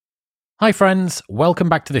Hi friends, welcome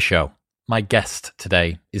back to the show. My guest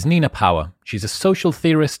today is Nina Power. She's a social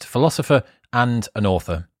theorist, philosopher, and an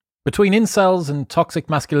author. Between incels and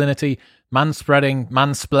toxic masculinity, manspreading,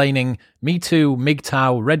 mansplaining, Me Too,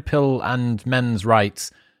 MGTOW, Red Pill, and men's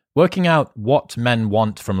rights, working out what men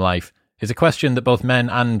want from life is a question that both men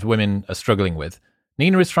and women are struggling with.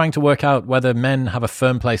 Nina is trying to work out whether men have a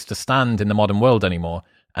firm place to stand in the modern world anymore,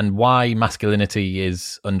 and why masculinity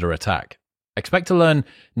is under attack. Expect to learn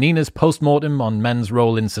Nina's post-mortem on men's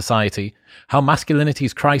role in society, how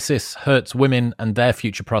masculinity's crisis hurts women and their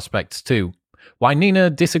future prospects too, why Nina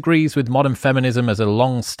disagrees with modern feminism as a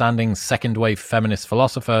long-standing second-wave feminist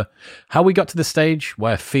philosopher, how we got to the stage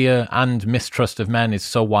where fear and mistrust of men is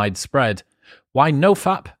so widespread, why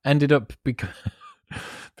NoFap ended up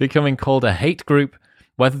becoming called a hate group,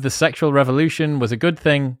 whether the sexual revolution was a good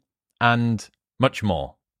thing, and much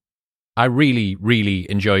more. I really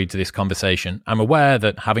enjoyed this conversation. I'm aware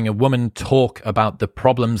that having a woman talk about the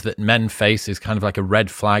problems that men face is kind of like a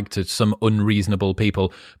red flag to some unreasonable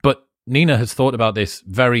people, but Nina has thought about this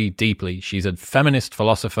very deeply. She's a feminist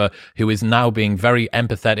philosopher who is now being very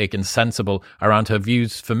empathetic and sensible around her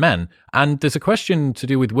views for men. And there's a question to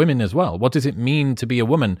do with women as well. What does it mean to be a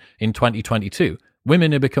woman in 2022?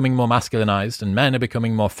 Women are becoming more masculinized and men are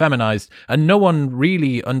becoming more feminized, and no one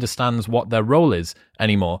really understands what their role is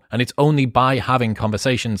anymore. And it's only by having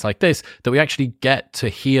conversations like this that we actually get to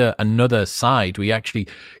hear another side. We actually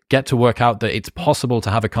get to work out that it's possible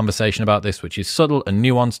to have a conversation about this, which is subtle and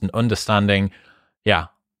nuanced and understanding. Yeah,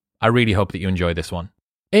 I really hope that you enjoy this one.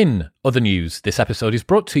 In other news, this episode is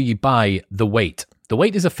brought to you by The Weight. The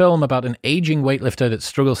Weight is a film about an aging weightlifter that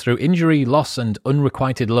struggles through injury, loss, and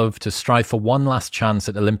unrequited love to strive for one last chance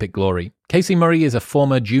at Olympic glory. Casey Murray is a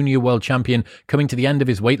former junior world champion coming to the end of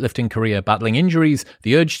his weightlifting career, battling injuries,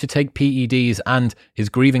 the urge to take PEDs, and his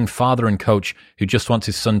grieving father and coach who just wants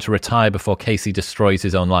his son to retire before Casey destroys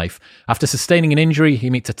his own life. After sustaining an injury, he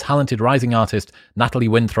meets a talented rising artist, Natalie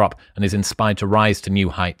Winthrop, and is inspired to rise to new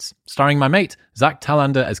heights. Starring my mate, Zach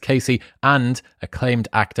Talander as Casey, and acclaimed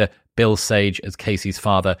actor Bill Sage as Casey's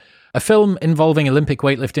father. A film involving Olympic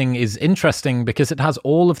weightlifting is interesting because it has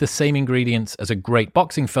all of the same ingredients as a great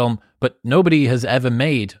boxing film, but nobody has ever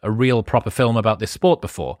made a real proper film about this sport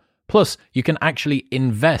before. Plus, you can actually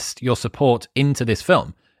invest your support into this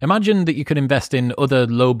film. Imagine that you could invest in other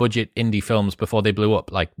low-budget indie films before they blew up,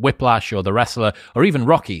 like Whiplash or The Wrestler, or even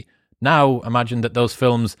Rocky. Now, imagine that those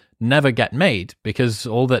films never get made because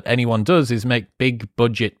all that anyone does is make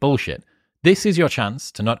big-budget bullshit. This is your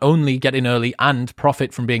chance to not only get in early and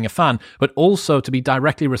profit from being a fan, but also to be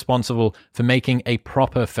directly responsible for making a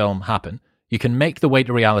proper film happen. You can make The Weight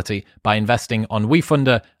a reality by investing on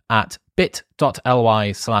WeFunder at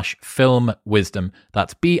bit.ly/filmwisdom.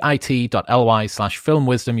 That's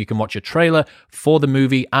bit.ly/filmwisdom. You can watch a trailer for the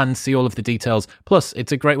movie and see all of the details. Plus,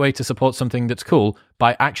 it's a great way to support something that's cool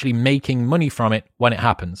by actually making money from it when it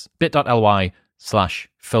happens.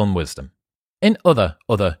 bit.ly/filmwisdom. In other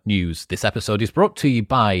news, this episode is brought to you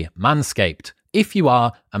by Manscaped. If you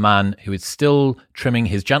are a man who is still trimming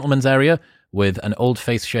his gentleman's area with an old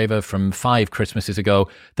face shaver from 5 Christmases ago,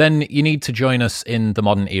 then you need to join us in the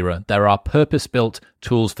modern era. There are purpose-built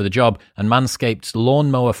tools for the job, and Manscaped's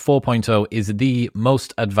Lawnmower 4.0 is the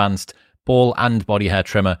most advanced ball and body hair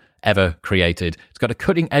trimmer ever created. It's got a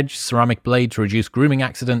cutting-edge ceramic blade to reduce grooming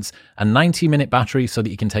accidents, a 90-minute battery so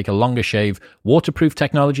that you can take a longer shave, waterproof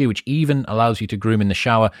technology which even allows you to groom in the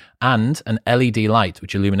shower, and an LED light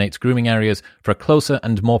which illuminates grooming areas for a closer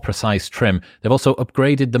and more precise trim. They've also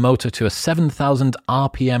upgraded the motor to a 7,000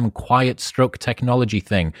 RPM quiet stroke technology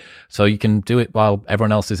thing, so you can do it while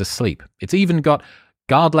everyone else is asleep. It's even got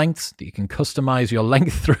guard lengths that you can customize your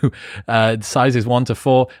length through sizes 1 to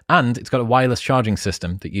 4, and it's got a wireless charging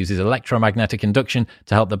system that uses electromagnetic induction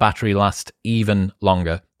to help the battery last even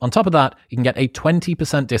longer. On top of that, you can get a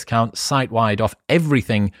 20% discount site-wide off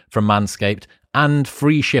everything from Manscaped and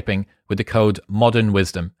free shipping with the code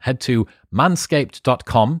ModernWisdom. Head to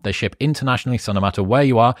manscaped.com. They ship internationally, so no matter where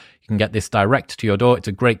you are, you can get this direct to your door. It's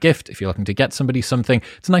a great gift if you're looking to get somebody something.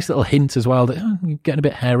 It's a nice little hint as well that you're getting a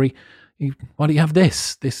bit hairy. Why don't you have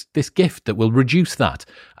this gift that will reduce that?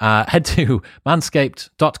 Head to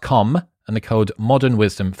manscaped.com and the code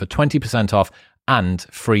ModernWisdom for 20% off and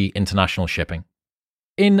free international shipping.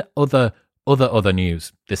 In other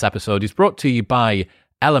news, this episode is brought to you by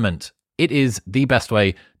Element. It is the best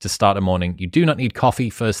way to start a morning. You do not need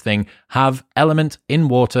coffee first thing. Have Element in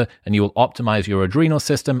water and you will optimize your adrenal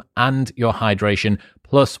system and your hydration.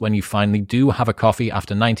 Plus, when you finally do have a coffee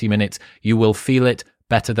after 90 minutes, you will feel it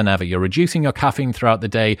better than ever. You're reducing your caffeine throughout the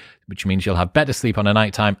day, which means you'll have better sleep on a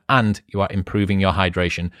nighttime, and you are improving your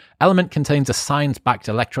hydration. Element contains a science-backed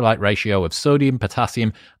electrolyte ratio of sodium,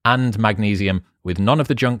 potassium, and magnesium, with none of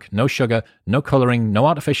the junk, no sugar, no colouring, no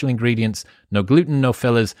artificial ingredients, no gluten, no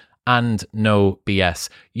fillers, and no BS.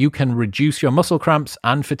 You can reduce your muscle cramps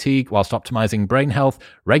and fatigue whilst optimizing brain health,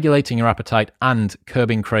 regulating your appetite, and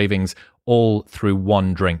curbing cravings, all through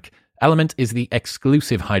one drink. Element is the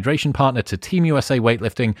exclusive hydration partner to Team USA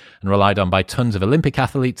weightlifting and relied on by tons of Olympic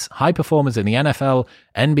athletes, high performers in the NFL,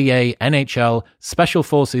 NBA, NHL, Special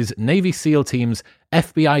Forces, Navy SEAL teams,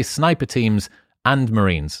 FBI sniper teams, and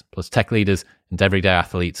Marines, plus tech leaders and everyday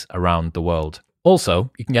athletes around the world. Also,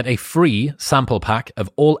 you can get a free sample pack of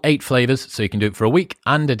all 8 flavors, so you can do it for a week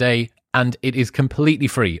and a day, and it is completely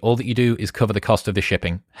free. All that you do is cover the cost of the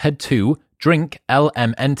shipping. Head to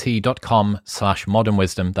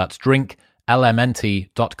drinklmnt.com/modernwisdom. That's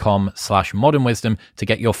drinklmnt.com/modernwisdom to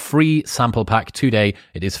get your free sample pack today.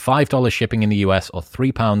 It is $5 shipping in the US or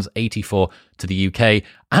 £3.84 to the UK,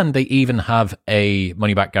 and they even have a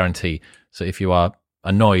money-back guarantee. So if you are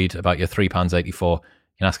annoyed about your £3.84, you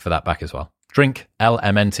can ask for that back as well.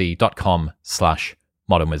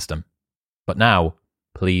 drinklmnt.com/modernwisdom. But now,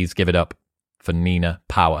 please give it up for Nina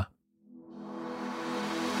Power.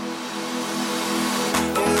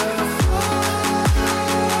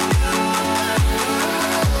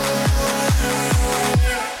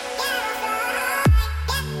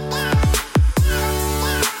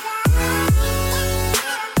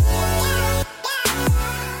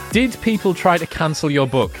 Did people try to cancel your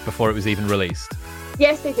book before it was even released?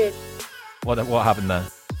 Yes, they did. What happened there?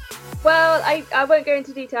 Well, I won't go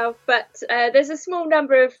into detail, but there's a small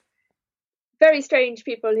number of very strange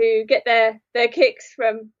people who get their kicks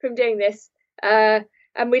from doing this. And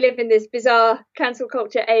we live in this bizarre cancel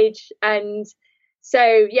culture age. And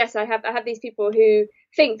so, yes, I have these people who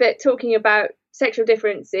think that talking about sexual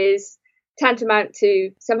difference is tantamount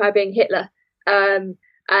to somehow being Hitler.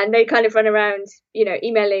 And they kind of run around,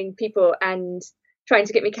 emailing people and trying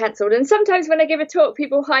to get me cancelled. And sometimes when I give a talk,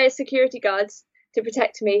 people hire security guards to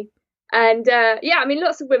protect me. And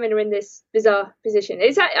lots of women are in this bizarre position.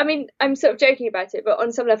 I'm sort of joking about it, but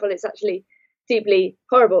on some level, it's actually deeply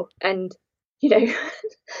horrible. And, who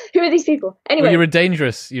are these people? Anyway. Well, you're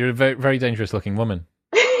a very, very dangerous looking woman.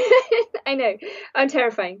 I know. I'm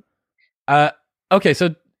terrifying. Okay,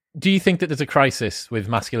 so do you think that there's a crisis with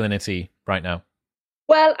masculinity right now?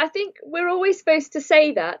 Well, I think we're always supposed to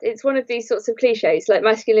say that. It's one of these sorts of cliches, like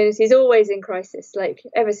masculinity is always in crisis. Like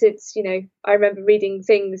ever since, I remember reading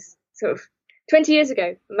things sort of 20 years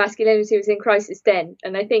ago, masculinity was in crisis then.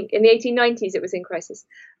 And I think in the 1890s it was in crisis,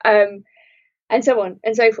 and so on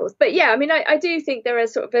and so forth. But yeah, I do think there are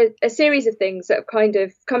sort of a series of things that have kind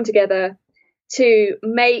of come together to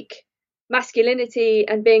make masculinity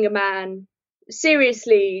and being a man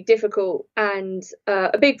seriously difficult and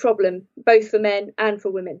a big problem both for men and for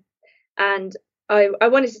women. And I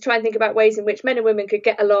wanted to try and think about ways in which men and women could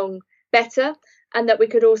get along better, and that we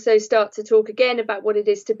could also start to talk again about what it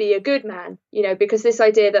is to be a good man, because this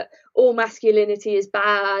idea that all masculinity is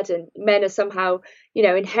bad and men are somehow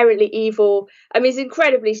inherently evil, is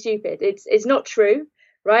incredibly stupid. It's not true,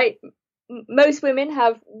 right? Most women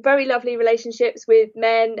have very lovely relationships with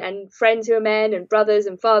men and friends who are men and brothers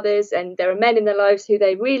and fathers, and there are men in their lives who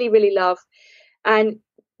they really, really love, and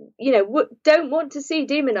don't want to see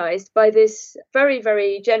demonized by this very,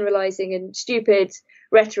 very generalizing and stupid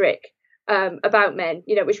rhetoric about men,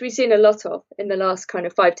 which we've seen a lot of in the last kind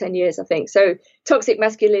of 5-10 years, I think. So toxic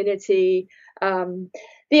masculinity,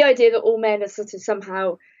 the idea that all men are sort of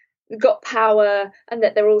somehow got power and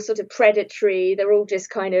that they're all sort of predatory, they're all just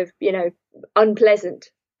kind of unpleasant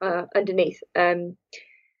underneath.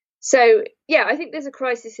 So yeah, I think there's a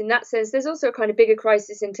crisis in that sense. There's also a kind of bigger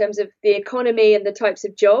crisis in terms of the economy and the types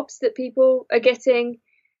of jobs that people are getting.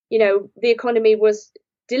 The economy was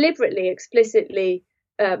deliberately, explicitly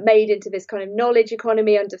made into this kind of knowledge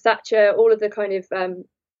economy under Thatcher. All of the kind of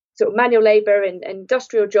sort of manual labor and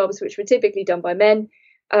industrial jobs, which were typically done by men,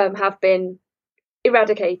 have been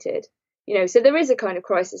eradicated. So there is a kind of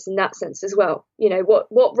crisis in that sense as well.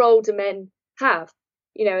 What role do men have?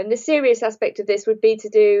 And the serious aspect of this would be to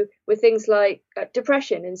do with things like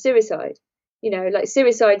depression and suicide. Like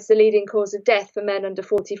suicide's the leading cause of death for men under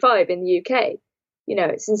 45 in the UK.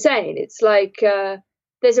 It's insane. It's like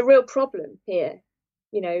there's a real problem here,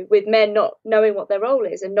 with men not knowing what their role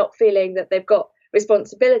is and not feeling that they've got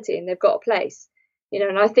responsibility and they've got a place.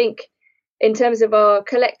 And I think in terms of our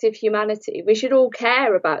collective humanity, we should all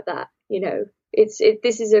care about that.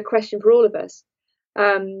 This is a question for all of us.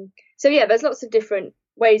 So yeah, there's lots of different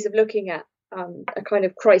ways of looking at a kind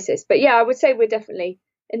of crisis. But yeah, I would say we're definitely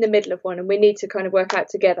in the middle of one, and we need to kind of work out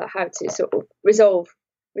together how to sort of resolve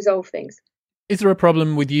things. Is there a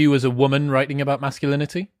problem with you as a woman writing about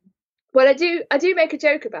masculinity? Well, I do make a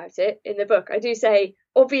joke about it in the book. I do say,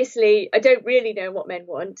 obviously, I don't really know what men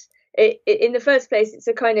want. In the first place, it's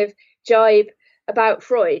a kind of jibe about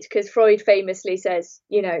Freud, because Freud famously says,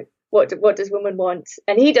 what does women want?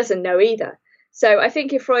 And he doesn't know either. So I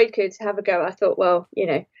think if Freud could have a go, I thought, well,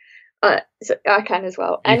 so I can as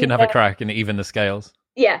well. You can have a crack and even the scales.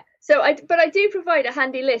 Yeah. So I do provide a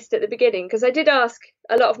handy list at the beginning, because I did ask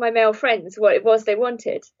a lot of my male friends what it was they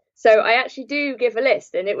wanted. So I actually do give a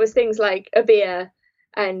list, and it was things like a beer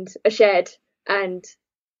and a shed and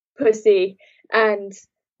pussy and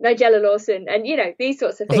Nigella Lawson and, these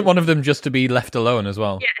sorts of things. Wasn't one of them just to be left alone as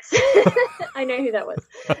well? Yes. I know who that was.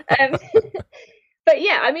 But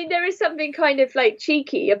yeah, I mean, there is something kind of like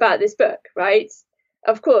cheeky about this book, right?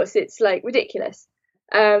 Of course, it's like ridiculous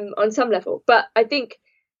on some level. But I think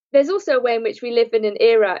there's also a way in which we live in an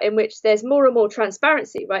era in which there's more and more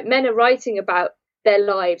transparency, right? Men are writing about their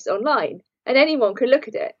lives online, and anyone can look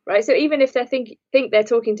at it, right? So even if they think they're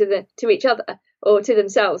talking to each other or to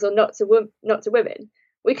themselves or not to women,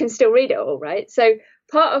 we can still read it all, right? So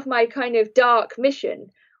part of my kind of dark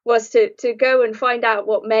mission was to go and find out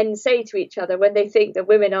what men say to each other when they think that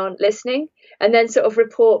women aren't listening, and then sort of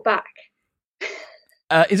report back.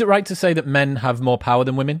 Is it right to say that men have more power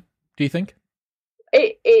than women, do you think?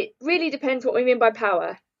 It really depends what we mean by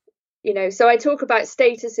power. So I talk about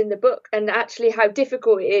status in the book, and actually how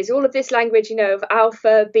difficult it is. All of this language, of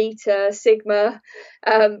alpha, beta, sigma,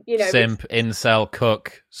 simp, incel,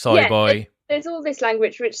 cook, soy boy. There's all this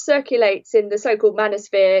language which circulates in the so-called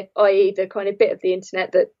manosphere, i.e. the kind of bit of the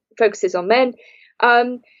internet that focuses on men.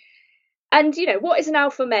 And, what is an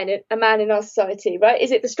alpha man in our society, right?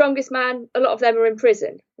 Is it the strongest man? A lot of them are in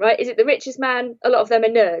prison, right? Is it the richest man? A lot of them are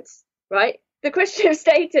nerds, right? The question of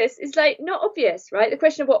status is not obvious, right? The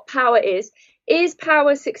question of what power is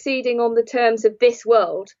power succeeding on the terms of this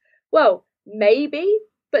world? Well, maybe,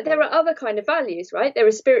 but there are other kind of values, right? There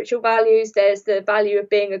are spiritual values. There's the value of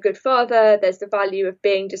being a good father. There's the value of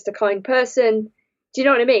being just a kind person. Do you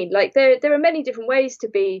know what I mean? There are many different ways to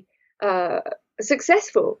be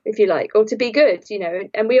successful, if you like, or to be good,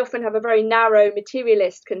 and we often have a very narrow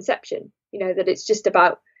materialist conception, that it's just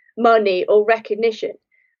about money or recognition.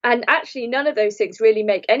 And actually, none of those things really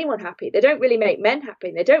make anyone happy. They don't really make men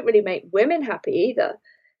happy. They don't really make women happy either.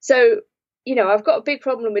 So, I've got a big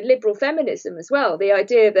problem with liberal feminism as well. The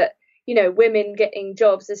idea that, women getting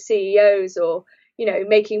jobs as CEOs or,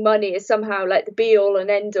 making money is somehow like the be all and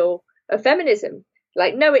end all of feminism.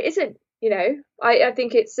 No, it isn't. I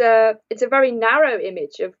think it's a very narrow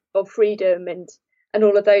image of freedom and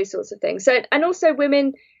all of those sorts of things. So, and also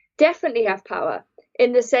women definitely have power,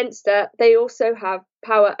 in the sense that they also have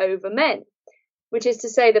power over men, which is to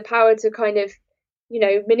say the power to kind of,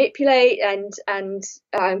 manipulate and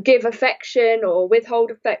give affection or withhold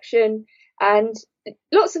affection. And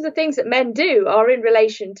lots of the things that men do are in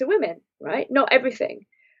relation to women, right? Not everything,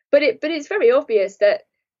 but it's very obvious that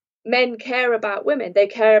men care about women. They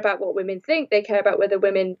care about what women think. They care about whether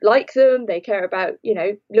women like them. They care about,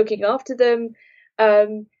 looking after them.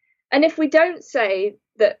 And if we don't say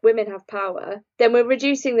that women have power, then we're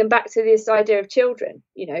reducing them back to this idea of children,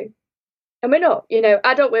 and we're not.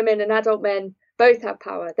 Adult women and adult men both have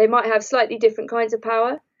power. They might have slightly different kinds of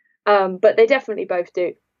power, but they definitely both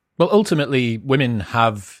do. Well, ultimately, women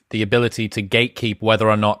have the ability to gatekeep whether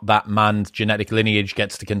or not that man's genetic lineage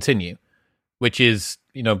gets to continue, which is,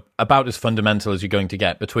 about as fundamental as you're going to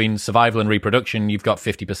get. Between survival and reproduction, you've got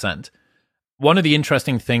 50%. One of the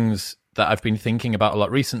interesting things that I've been thinking about a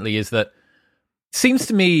lot recently is that it seems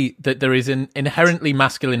to me that there is an inherently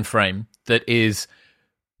masculine frame that is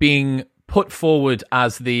being put forward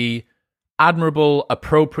as the admirable,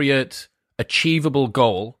 appropriate, achievable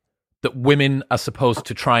goal that women are supposed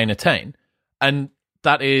to try and attain. And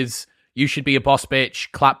that is, you should be a boss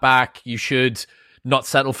bitch, clap back, you should not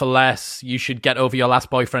settle for less, you should get over your last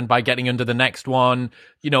boyfriend by getting under the next one.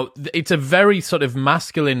 It's a very sort of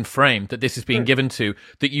masculine frame that this is being given to,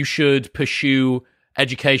 that you should pursue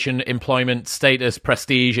education, employment, status,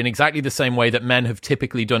 prestige in exactly the same way that men have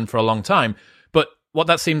typically done for a long time. But what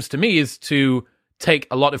that seems to me is to take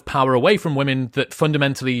a lot of power away from women that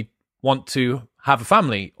fundamentally want to have a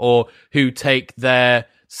family, or who take their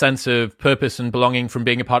sense of purpose and belonging from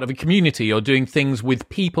being a part of a community or doing things with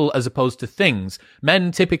people as opposed to things.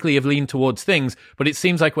 Men typically have leaned towards things, but it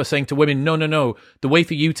seems like we're saying to women, no. The way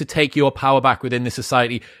for you to take your power back within this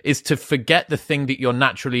society is to forget the thing that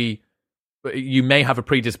you may have a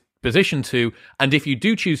predisposition to. And if you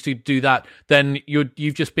do choose to do that, then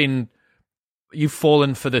you've just been you've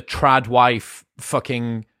fallen for the trad wife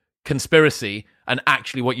fucking conspiracy, and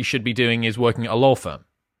actually what you should be doing is working at a law firm?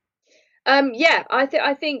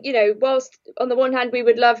 I think, whilst on the one hand we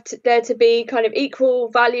would love there to be kind of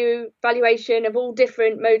equal valuation of all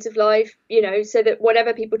different modes of life, so that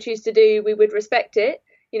whatever people choose to do, we would respect it,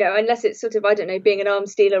 unless it's sort of, I don't know, being an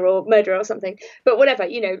arms dealer or murderer or something. But whatever,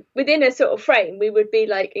 within a sort of frame, we would be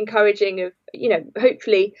like encouraging of,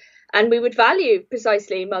 hopefully, and we would value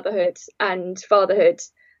precisely motherhood and fatherhood,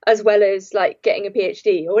 as well as like getting a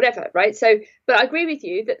PhD or whatever, right? So, but I agree with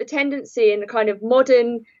you that the tendency in the kind of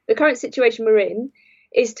the current situation we're in,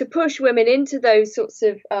 is to push women into those sorts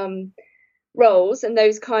of roles and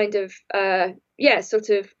those kind of,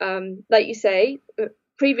 like you say,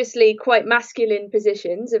 previously quite masculine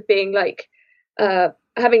positions of being like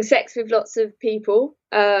having sex with lots of people,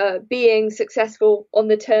 being successful on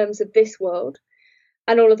the terms of this world,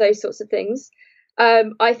 and all of those sorts of things.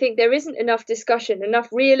 I think there isn't enough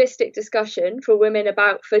realistic discussion for women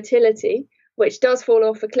about fertility, which does fall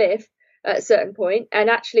off a cliff at a certain point. And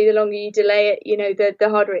actually, the longer you delay it, the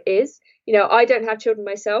harder it is. I don't have children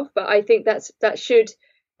myself, but I think that should,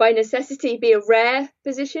 by necessity, be a rare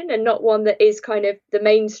position and not one that is kind of the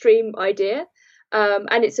mainstream idea.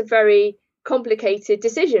 And it's a very complicated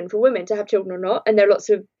decision for women to have children or not. And there are lots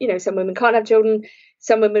of, some women can't have children.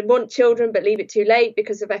 Some women want children but leave it too late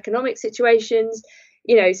because of economic situations,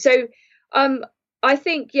 So I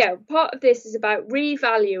think, part of this is about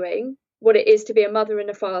revaluing what it is to be a mother and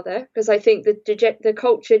a father, because I think that the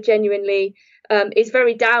culture genuinely is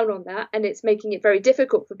very down on that, and it's making it very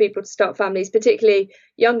difficult for people to start families, particularly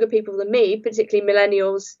younger people than me, particularly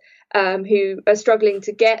millennials who are struggling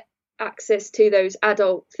to get access to those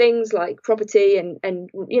adult things like property and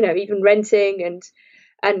even renting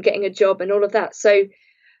and getting a job and all of that. So,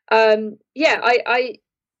 I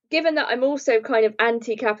given that I'm also kind of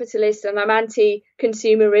anti-capitalist and I'm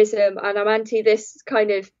anti-consumerism and I'm anti this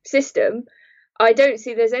kind of system, I don't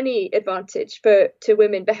see there's any advantage to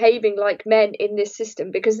women behaving like men in this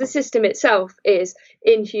system, because the system itself is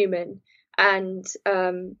inhuman and,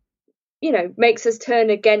 makes us turn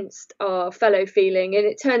against our fellow feeling, and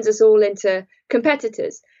it turns us all into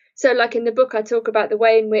competitors. So like in the book, I talk about the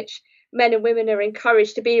way in which men and women are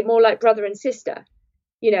encouraged to be more like brother and sister,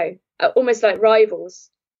 almost like rivals,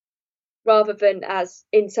 rather than as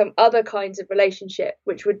in some other kinds of relationship,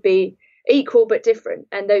 which would be equal but different.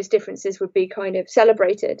 And those differences would be kind of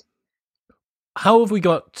celebrated. How have we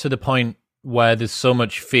got to the point where there's so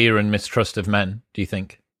much fear and mistrust of men, do you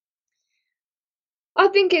think? I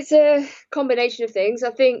think it's a combination of things.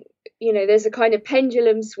 I think, there's a kind of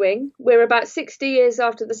pendulum swing. We're about 60 years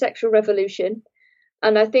after the sexual revolution.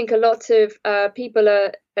 And I think a lot of people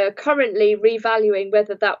are currently revaluing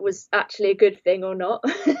whether that was actually a good thing or not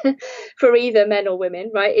for either men or women,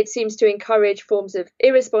 right? It seems to encourage forms of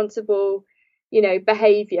irresponsible,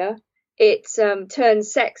 behavior. It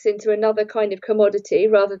turns sex into another kind of commodity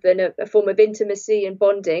rather than a form of intimacy and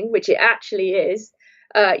bonding, which it actually is.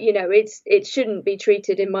 It shouldn't be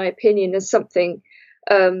treated, in my opinion, as something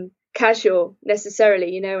casual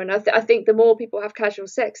necessarily, and I think the more people have casual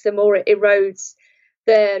sex, the more it erodes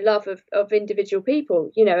their love of individual people,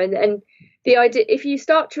 and the idea, if you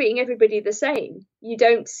start treating everybody the same, you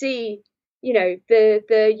don't see,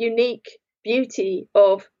 the unique beauty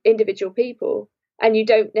of individual people, and you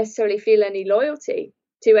don't necessarily feel any loyalty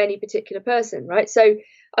to any particular person, right? So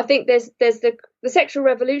I think there's the sexual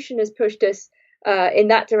revolution has pushed us in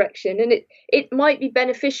that direction, and it might be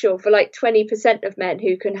beneficial for like 20% of men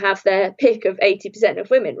who can have their pick of 80% of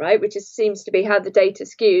women, right? Which seems to be how the data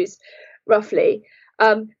skews roughly.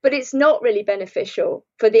 But it's not really beneficial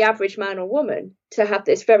for the average man or woman to have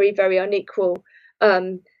this very, very unequal,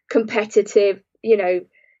 competitive,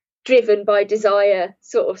 driven by desire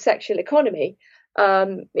sort of sexual economy.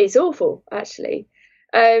 It's awful, actually.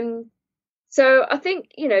 So I think,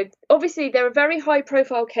 obviously there are very high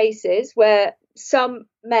profile cases where some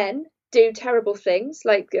men do terrible things,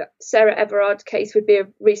 like Sarah Everard case would be a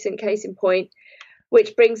recent case in point,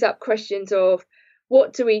 which brings up questions of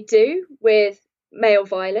what do we do with male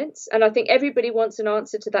violence? And I think everybody wants an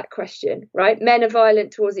answer to that question, right? Men are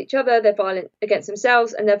violent towards each other, they're violent against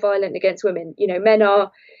themselves, and they're violent against women. Men are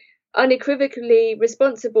unequivocally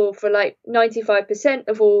responsible for like 95%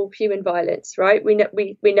 of all human violence, right? We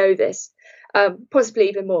know this, possibly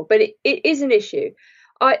even more, but it is an issue.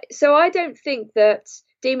 So I don't think that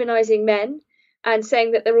demonizing men and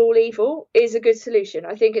saying that they're all evil is a good solution.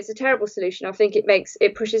 I think it's a terrible solution. I think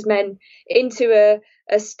it pushes men into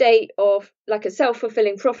a state of like a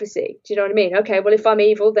self-fulfilling prophecy. Do you know what I mean? Okay, well, if I'm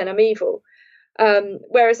evil, then I'm evil.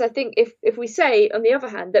 Whereas I think if we say, on the other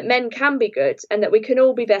hand, that men can be good and that we can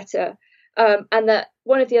all be better, And that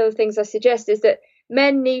one of the other things I suggest is that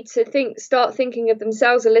men need to start thinking of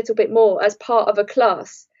themselves a little bit more as part of a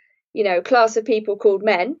class, class of people called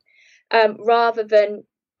men, rather than,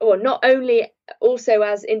 or not only also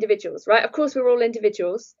as individuals, right? Of course, we're all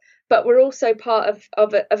individuals, but we're also part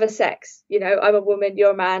of a sex. I'm a woman,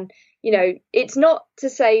 you're a man. It's not to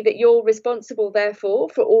say that you're responsible, therefore,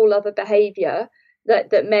 for all other behaviour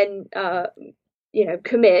that men,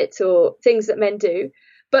 commit, or things that men do.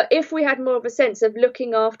 But if we had more of a sense of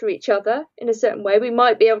looking after each other in a certain way, we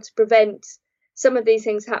might be able to prevent some of these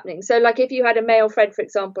things happening. So like if you had a male friend, for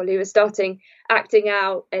example, who was starting acting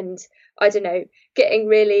out and, I don't know, getting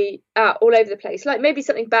really all over the place, like maybe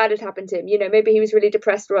something bad had happened to him, maybe he was really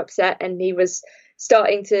depressed or upset and he was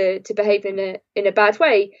starting to behave in a bad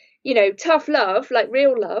way, tough love, like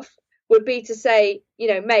real love, would be to say,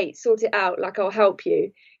 mate, sort it out, like I'll help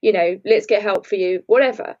you, let's get help for you,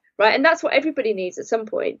 whatever, right? And that's what everybody needs at some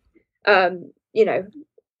point. Some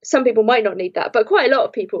people might not need that, but quite a lot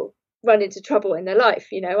of people run into trouble in their life.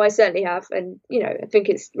 I certainly have, and I think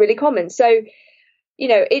it's really common. So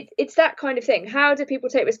it's that kind of thing. How do people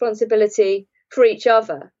take responsibility for each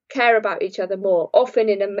other, care about each other more, often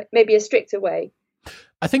in maybe a stricter way?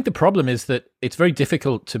 I think the problem is that it's very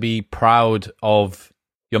difficult to be proud of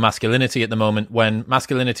your masculinity at the moment when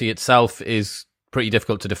masculinity itself is pretty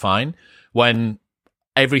difficult to define, when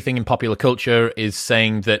everything in popular culture is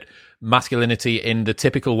saying that masculinity in the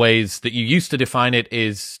typical ways that you used to define it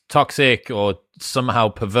is toxic or somehow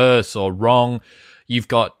perverse or wrong. You've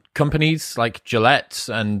got companies like Gillette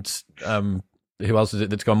and who else is it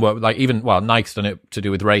that's gone work, like even, well, Nike's done it to do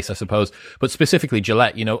with race, I suppose, but specifically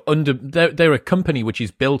Gillette, they're a company which is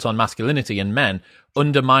built on masculinity and men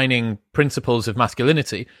undermining principles of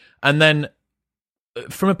masculinity. And then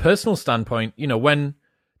from a personal standpoint, when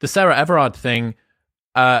the Sarah Everard thing,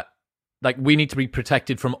 like we need to be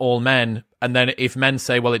protected from all men, and then if men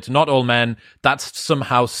say, well, it's not all men, that's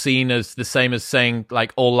somehow seen as the same as saying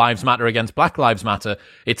like all lives matter against Black Lives Matter.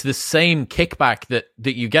 It's the same kickback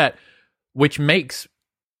that you get, which makes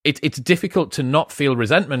it's difficult to not feel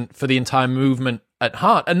resentment for the entire movement at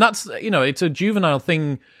heart. And that's, it's a juvenile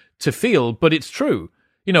thing to feel, but it's true.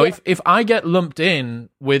 If I get lumped in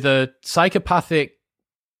with a psychopathic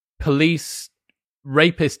police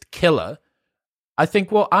rapist killer, I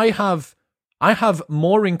think, well, I have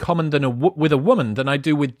more in common with a woman than I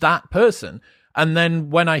do with that person. And then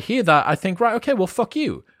when I hear that, I think, right, okay, well, fuck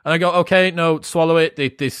you. And I go, okay, no, swallow it.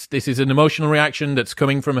 This is an emotional reaction that's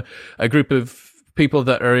coming from a group of people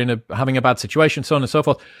that are having a bad situation, so on and so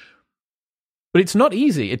forth. But it's not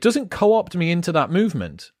easy. It doesn't co-opt me into that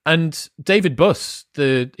movement. And David Buss,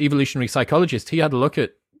 the evolutionary psychologist, he had a look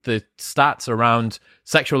at the stats around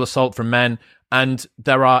sexual assault from men, and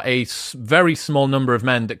there are a very small number of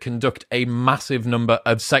men that conduct a massive number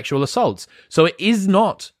of sexual assaults. So it is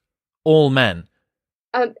not all men.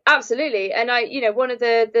 Absolutely. And one of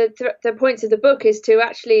the points of the book is to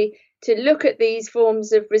actually to look at these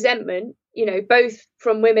forms of resentment, both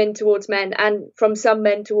from women towards men and from some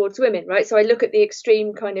men towards women, right? So I look at the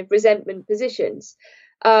extreme kind of resentment positions,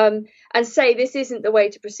 and say this isn't the way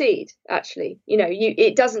to proceed. Actually,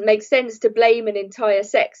 it doesn't make sense to blame an entire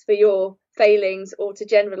sex for your failings or to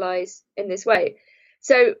generalize in this way.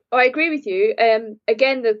 So I agree with you.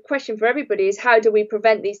 Again, the question for everybody is, how do we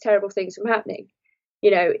prevent these terrible things from happening?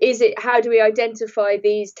 How do we identify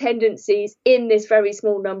these tendencies in this very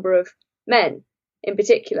small number of men in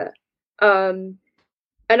particular? And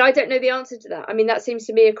I don't know the answer to that. I mean, that seems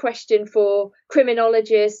to me a question for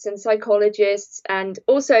criminologists and psychologists, and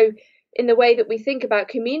also in the way that we think about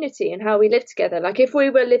community and how we live together. Like if we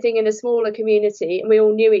were living in a smaller community and we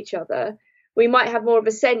all knew each other, we might have more of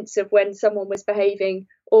a sense of when someone was behaving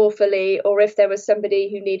awfully, or if there was somebody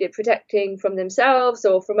who needed protecting from themselves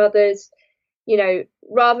or from others,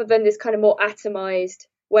 rather than this kind of more atomized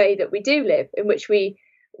way that we do live, in which we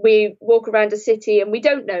walk around a city and we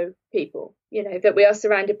don't know people, that we are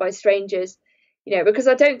surrounded by strangers, because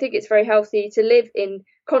I don't think it's very healthy to live in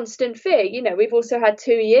constant fear. We've also had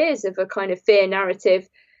 2 years of a kind of fear narrative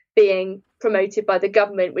being promoted by the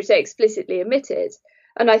government, which they explicitly admitted.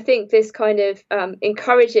 And I think this kind of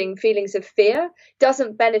encouraging feelings of fear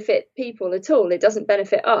doesn't benefit people at all. It doesn't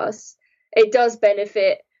benefit us. It does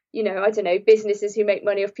benefit, businesses who make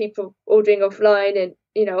money off people ordering offline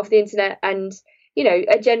and, off the internet, and,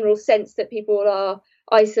 a general sense that people are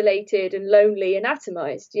isolated and lonely and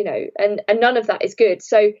atomized, and none of that is good.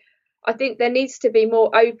 So I think there needs to be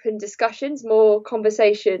more open discussions, more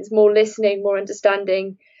conversations, more listening, more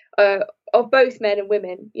understanding of both men and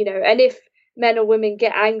women, and if men or women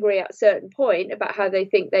get angry at a certain point about how they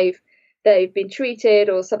think they've they've been treated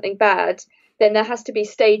or something bad, then there has to be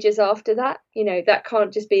stages after that. That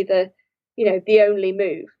can't just be the only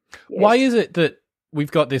move. Why is it that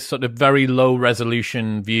we've got this sort of very low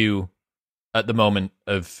resolution view at the moment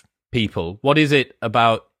of people? What is it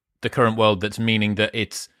about the current world that's meaning that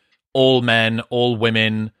it's all men, all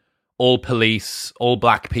women, all police, all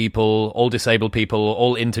black people, all disabled people,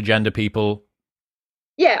 all intergender people?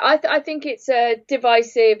 Yeah, I think it's a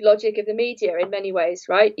divisive logic of the media in many ways,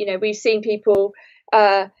 right? We've seen people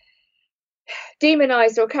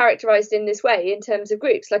demonized or characterized in this way in terms of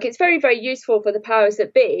groups. Like, it's very, very useful for the powers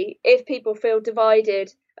that be if people feel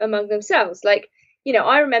divided among themselves. Like,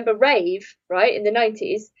 I remember rave, right, in the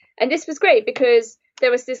 90s, and this was great because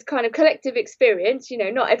there was this kind of collective experience.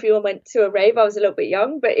 Not everyone went to a rave. I was a little bit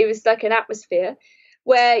young, but it was like an atmosphere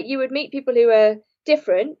where you would meet people who were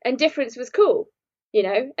different, and difference was cool.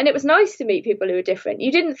 And it was nice to meet people who were different.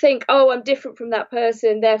 You didn't think, oh, I'm different from that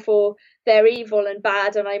person, therefore they're evil and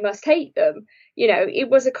bad and I must hate them. It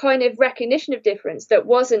was a kind of recognition of difference that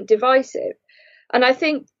wasn't divisive. And I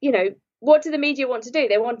think, what do the media want to do?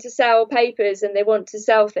 They want to sell papers and they want to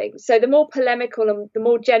sell things. So the more polemical and the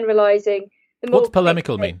more generalizing, the more... What's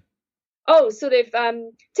polemical mean? Oh, sort of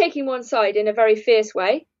taking one side in a very fierce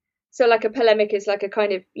way. So like a polemic is like a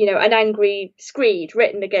kind of, an angry screed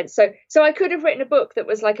written against. So I could have written a book that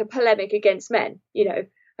was like a polemic against men.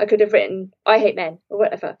 I could have written, I hate men or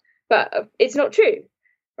whatever, but it's not true,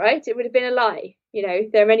 right? It would have been a lie.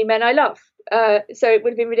 There are many men I love. So it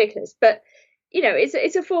would have been ridiculous. But,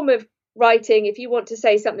 it's a form of writing if you want to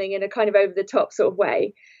say something in a kind of over the top sort of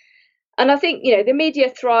way. And I think, the media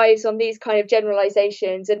thrives on these kind of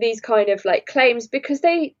generalizations and these kind of like claims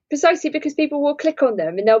precisely because people will click on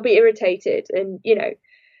them and they'll be irritated. And,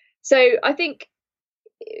 so I think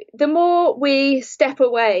the more we step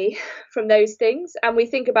away from those things and we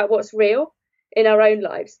think about what's real in our own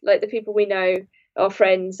lives, like the people we know, our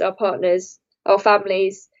friends, our partners, our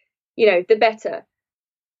families, the better.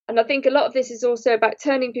 And I think a lot of this is also about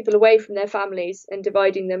turning people away from their families and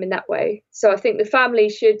dividing them in that way. So I think the family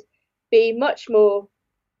should be much more,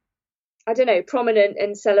 prominent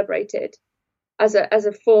and celebrated as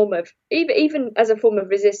a form of even as a form of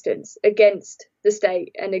resistance against the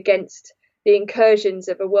state and against the incursions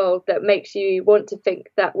of a world that makes you want to think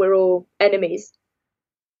that we're all enemies.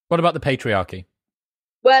 What about the patriarchy?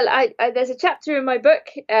 Well, there's a chapter in my book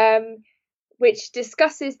which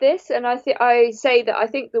discusses this, and I say that I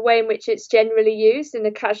think the way in which it's generally used in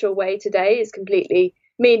a casual way today is completely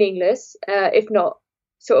meaningless, if not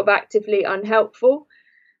sort of actively unhelpful.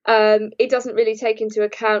 It doesn't really take into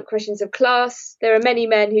account questions of class. There are many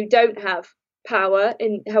men who don't have power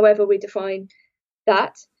in however we define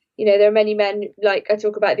that. There are many men, like I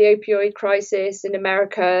talk about the opioid crisis in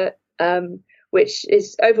America, which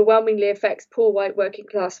is overwhelmingly affects poor white working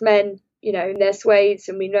class men, in their swathes,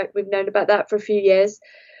 and we've known about that for a few years,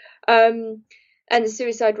 and the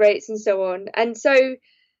suicide rates and so on. And so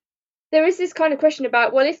there is this kind of question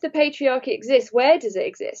about, well, if the patriarchy exists, where does it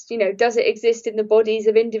exist? Does it exist in the bodies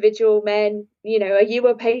of individual men? Are you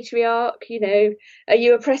a patriarch? Are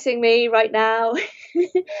you oppressing me right now?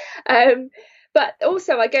 But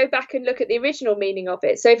also I go back and look at the original meaning of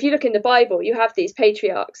it. So if you look in the Bible, you have these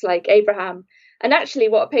patriarchs like Abraham. And actually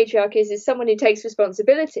what a patriarch is someone who takes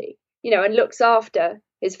responsibility, and looks after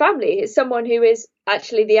his family. It's someone who is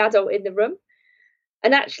actually the adult in the room.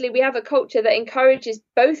 And actually, we have a culture that encourages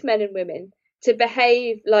both men and women to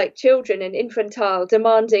behave like children and infantile,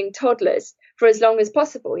 demanding toddlers for as long as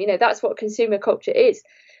possible. That's what consumer culture is.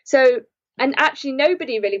 So, and actually,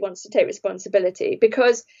 nobody really wants to take responsibility,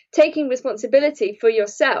 because taking responsibility for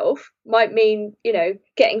yourself might mean,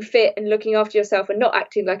 getting fit and looking after yourself and not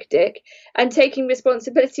acting like a dick. And taking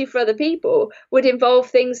responsibility for other people would involve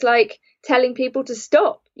things like telling people to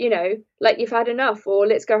stop, like you've had enough, or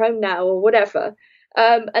let's go home now, or whatever.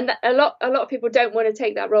 And a lot of people don't want to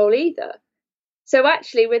take that role either. So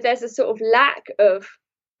actually, where there's a sort of lack of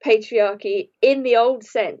patriarchy in the old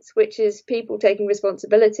sense, which is people taking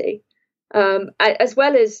responsibility, as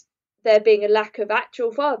well as there being a lack of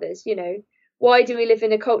actual fathers. Why do we live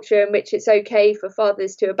in a culture in which it's okay for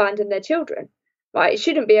fathers to abandon their children? Right? It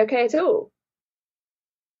shouldn't be okay at all.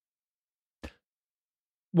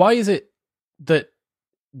 Why is it that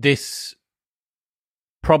this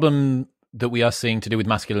problem that we are seeing to do with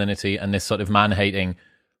masculinity and this sort of man-hating,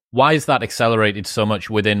 why is that accelerated so much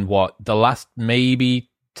within the last maybe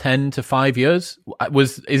 10 to 5 years?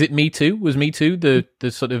 Is it Me Too? Was Me Too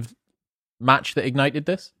the sort of match that ignited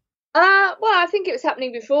this? Well, I think it was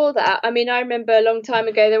happening before that. I mean, I remember a long time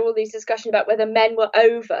ago, there were all these discussions about whether men were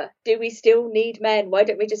over. Do we still need men? Why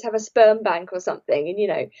don't we just have a sperm bank or something?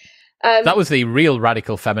 And, That was the real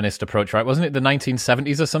radical feminist approach, right? Wasn't it the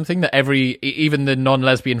 1970s or something that even the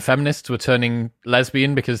non-lesbian feminists were turning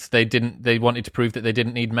lesbian because they wanted to prove that they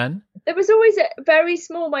didn't need men? There was always a very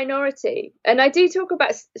small minority, and I do talk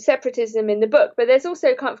about separatism in the book, but there's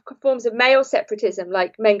also kind of forms of male separatism,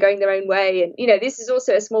 like men going their own way, and this is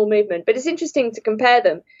also a small movement. But it's interesting to compare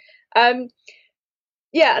them.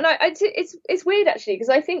 Yeah, and it's weird actually, because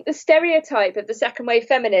I think the stereotype of the second wave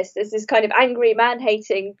feminist as this kind of angry,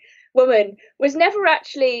 man-hating woman was never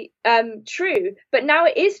actually true, but now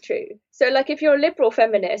it is true. So like if you're a liberal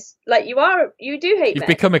feminist, like you do hate men. You've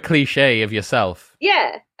become a cliche of yourself.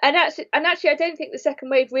 Yeah, and actually I don't think the second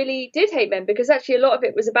wave really did hate men, because actually a lot of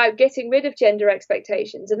it was about getting rid of gender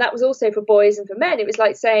expectations, and that was also for boys and for men. It was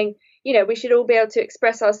like saying, we should all be able to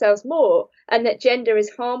express ourselves more, and that gender is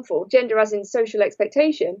harmful. Gender, as in social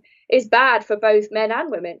expectation, is bad for both men and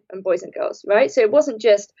women and boys and girls, right? So it wasn't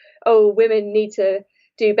just, women need to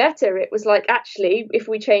do better. It was like, actually, if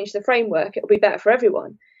we change the framework, it'll be better for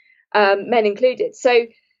everyone, men included. So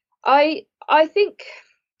I think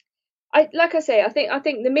I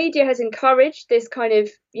think the media has encouraged this kind of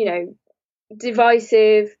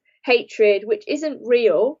divisive hatred, which isn't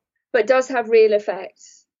real but does have real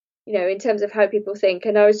effects, in terms of how people think.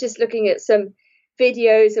 And I was just looking at some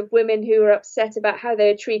videos of women who were upset about how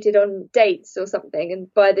they were treated on dates or something,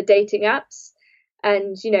 and by the dating apps,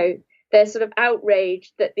 and they're sort of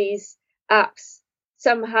outraged that these apps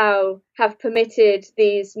somehow have permitted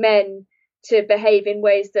these men to behave in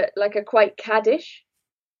ways that like are quite caddish.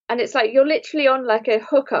 And it's like, you're literally on like a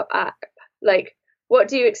hookup app. Like, what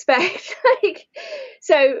do you expect?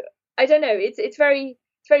 So I don't know. It's very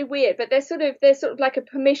weird. But there's sort of like a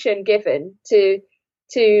permission given to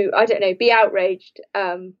I don't know, be outraged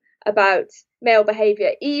about male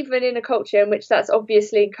behaviour, even in a culture in which that's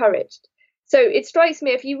obviously encouraged. So it strikes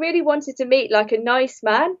me, if you really wanted to meet like a nice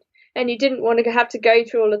man and you didn't want to have to go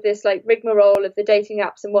through all of this like rigmarole of the dating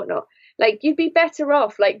apps and whatnot, like you'd be better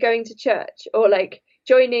off like going to church, or like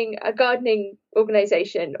joining a gardening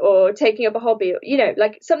organization, or taking up a hobby,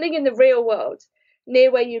 like something in the real world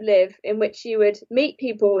near where you live, in which you would meet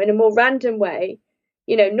people in a more random way,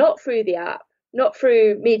 not through the app, not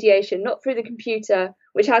through mediation, not through the computer,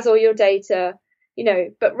 which has all your data,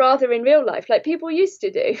 but rather in real life, like people used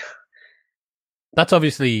to do. That's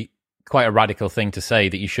obviously quite a radical thing to say,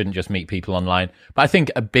 that you shouldn't just meet people online. But I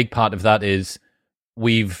think a big part of that is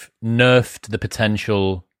we've nerfed the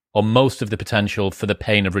potential, or most of the potential, for the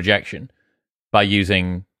pain of rejection by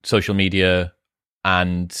using social media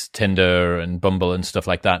and Tinder and Bumble and stuff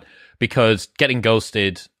like that. Because getting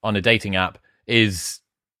ghosted on a dating app is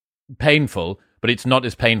painful, but it's not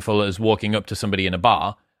as painful as walking up to somebody in a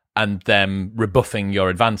bar and them rebuffing your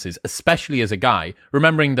advances, especially as a guy.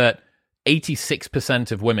 Remembering that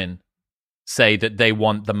 86% of women say that they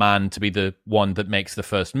want the man to be the one that makes the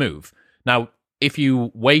first move. Now, if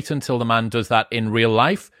you wait until the man does that in real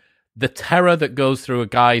life, the terror that goes through a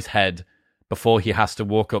guy's head before he has to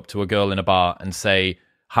walk up to a girl in a bar and say,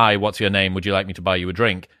 "Hi, what's your name? Would you like me to buy you a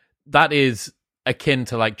drink?" That is akin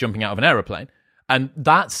to like jumping out of an aeroplane. And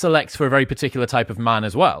that selects for a very particular type of man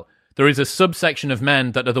as well. There is a subsection of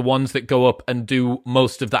men that are the ones that go up and do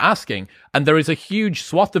most of the asking. And there is a huge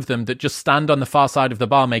swath of them that just stand on the far side of the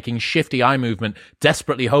bar making shifty eye movement,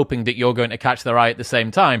 desperately hoping that you're going to catch their eye at the same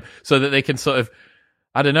time so that they can sort of,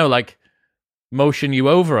 I don't know, like motion you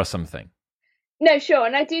over or something. No, sure.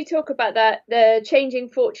 And I do talk about that, the changing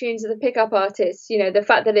fortunes of the pickup artists, the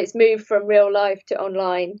fact that it's moved from real life to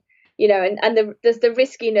online, and there's the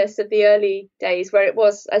riskiness of the early days where it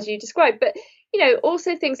was, as you described. But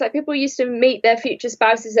also things like people used to meet their future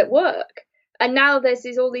spouses at work, and now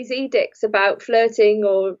there's all these edicts about flirting,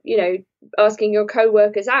 or asking your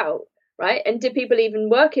co-workers out, right? And do people even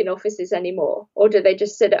work in offices anymore, or do they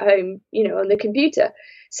just sit at home on the computer?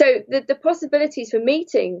 So the possibilities for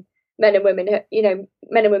meeting men and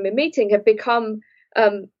women meeting have become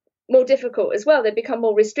more difficult as well. They've become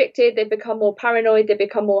more restricted, they've become more paranoid, they've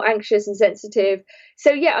become more anxious and sensitive.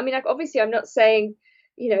 So yeah, I mean, obviously I'm not saying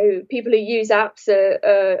people who use apps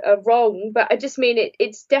are wrong, but I just mean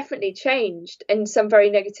it's definitely changed in some very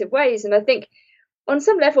negative ways. And I think on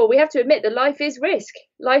some level we have to admit that life is risk.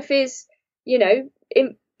 Life is,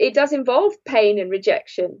 it does involve pain and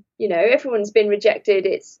rejection. Everyone's been rejected.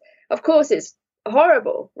 It's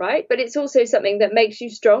horrible, right? But it's also something that makes you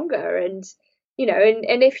stronger. And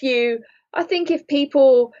and if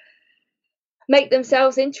people make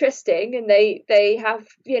themselves interesting, and they have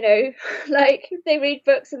like they read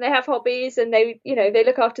books and they have hobbies, and they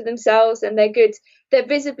look after themselves, and they're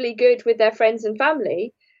visibly good with their friends and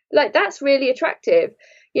family, like that's really attractive.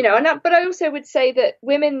 But I also would say that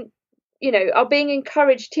women are being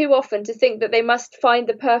encouraged too often to think that they must find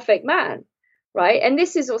the perfect man, right? And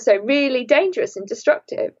this is also really dangerous and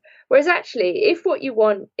destructive. Whereas actually, if what you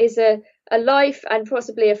want is a life and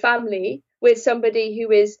possibly a family with somebody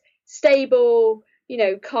who is stable,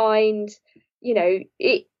 kind,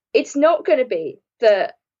 it's not going to be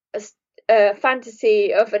the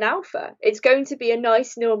fantasy of an alpha. It's going to be a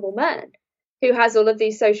nice, normal man who has all of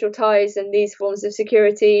these social ties and these forms of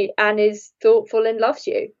security and is thoughtful and loves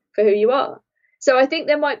you for who you are. So I think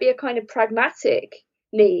there might be a kind of pragmatic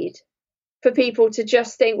need for people to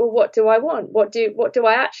just think, well, what do I want? What do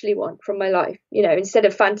I actually want from my life? Instead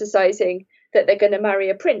of fantasizing that they're going to marry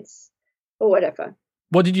a prince or whatever.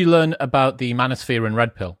 What did you learn about the manosphere and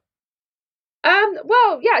red pill?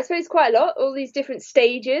 Well, yeah, I suppose quite a lot, all these different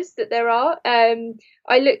stages that there are. I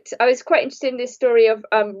was quite interested in this story of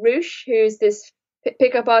Roosh, who's this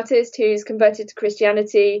pickup artist who's converted to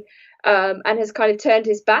Christianity and has kind of turned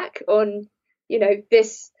his back on,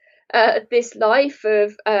 this life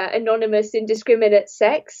of anonymous, indiscriminate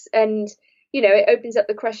sex. And, it opens up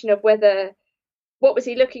the question of what was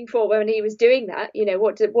he looking for when he was doing that?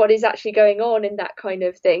 What is actually going on in that kind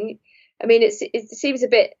of thing? I mean, it seems a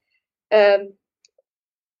bit...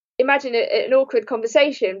 imagine an awkward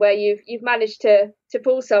conversation where you've managed to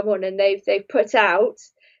pull someone and they've put out,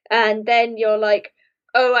 and then you're like,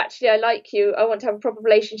 oh, actually, I like you. I want to have a proper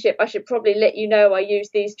relationship. I should probably let you know I use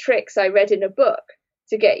these tricks I read in a book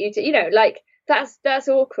to get you to, that's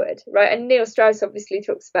awkward, right? And Neil Strauss obviously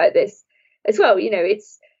talks about this as well.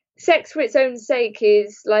 It's sex for its own sake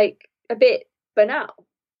is like a bit banal,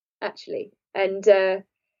 actually. And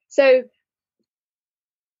so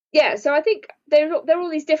I think there are all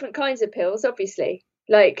these different kinds of pills, obviously,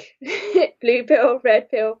 like blue pill, red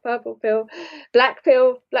pill, purple pill, black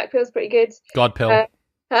pill. Black pill's pretty good. God pill.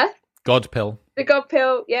 God pill. The God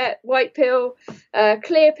pill, yeah. White pill,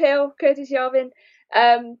 clear pill, Curtis Yarvin.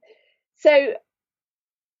 So,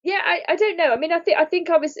 yeah, I don't know. I mean, I think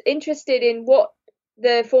I was interested in what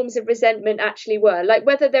the forms of resentment actually were, like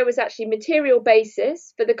whether there was actually material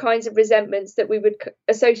basis for the kinds of resentments that we would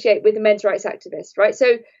associate with a men's rights activist, right?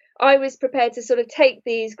 So I was prepared to sort of take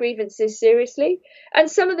these grievances seriously, and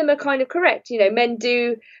some of them are kind of correct. Men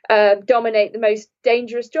do dominate the most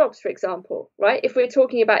dangerous jobs, for example, right? If we're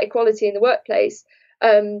talking about equality in the workplace,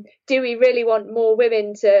 do we really want more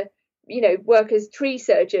women to work as tree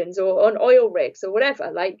surgeons or on oil rigs or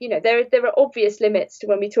whatever? There are obvious limits to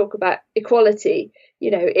when we talk about equality,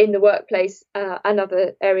 in the workplace and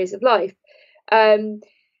other areas of life. I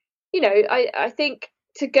think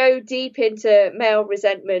to go deep into male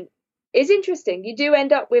resentment is interesting. You do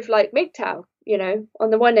end up with like MGTOW, on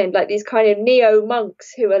the one end, like these kind of neo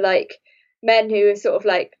monks who are like men who are sort of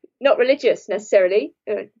like not religious necessarily,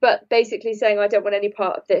 but basically saying, I don't want any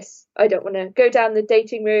part of this. I don't want to go down the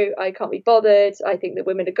dating route. I can't be bothered. I think that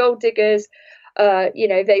women are gold diggers.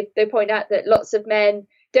 They point out that lots of men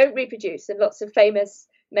don't reproduce and lots of famous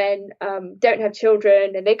men don't have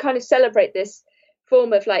children. And they kind of celebrate this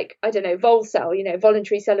form of like, I don't know, volcel,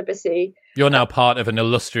 voluntary celibacy. You're now part of an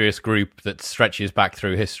illustrious group that stretches back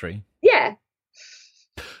through history. Yeah.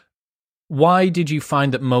 Why did you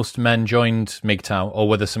find that most men joined MGTOW, or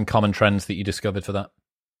were there some common trends that you discovered for that?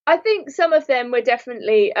 I think some of them were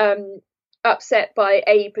definitely upset by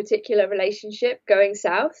a particular relationship going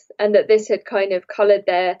south, and that this had kind of coloured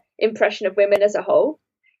their impression of women as a whole.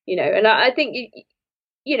 And I think,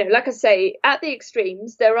 like I say, at the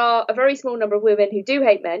extremes, there are a very small number of women who do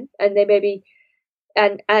hate men, and they maybe...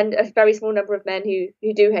 and a very small number of men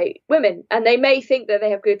who do hate women, and they may think that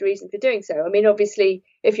they have good reason for doing so. I mean, obviously,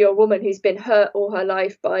 if you're a woman who's been hurt all her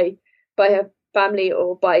life by her family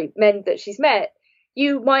or by men that she's met,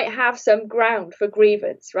 you might have some ground for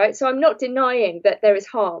grievance, right? So I'm not denying that there is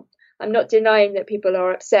harm. I'm not denying that people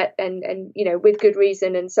are upset and with good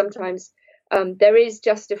reason, and sometimes there is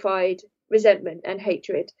justified resentment and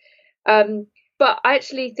hatred. But I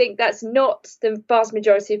actually think that's not the vast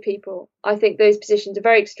majority of people. I think those positions are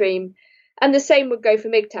very extreme. And the same would go for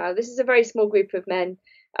MGTOW. This is a very small group of men,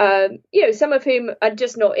 some of whom are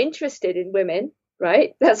just not interested in women,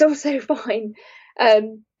 right? That's also fine.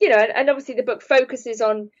 And obviously the book focuses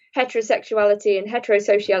on heterosexuality and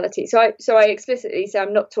heterosociality. So I explicitly say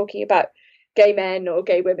I'm not talking about gay men or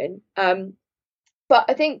gay women. But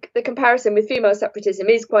I think the comparison with female separatism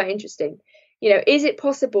is quite interesting. Is it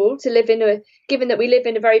possible to live given that we live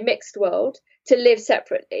in a very mixed world, to live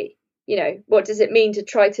separately? What does it mean to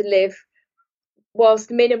try to live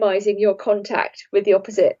whilst minimizing your contact with the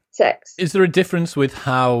opposite sex? Is there a difference with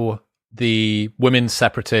how the women's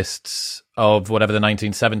separatists of whatever the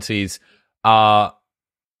 1970s are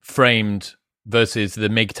framed versus the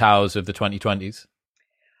MGTOWs of the 2020s?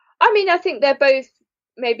 I mean, I think they're both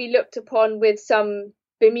maybe looked upon with some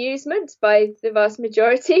bemusement by the vast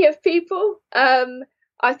majority of people.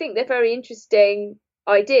 I think they're very interesting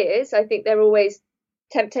ideas. I think they're always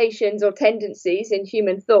temptations or tendencies in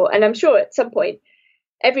human thought. And I'm sure at some point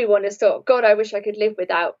everyone has thought, God, I wish I could live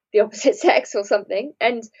without the opposite sex or something.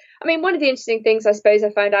 And I mean, one of the interesting things I suppose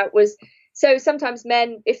I found out was, so sometimes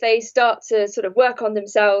men, if they start to sort of work on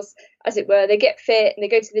themselves, as it were, they get fit and they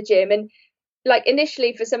go to the gym. And like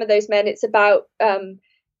initially for some of those men, it's about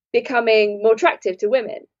becoming more attractive to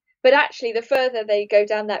women. But actually, the further they go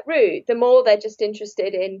down that route, the more they're just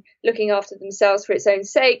interested in looking after themselves for its own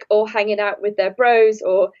sake, or hanging out with their bros,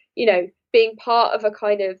 or, you know, being part of a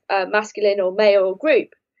kind of masculine or male group.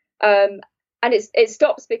 And it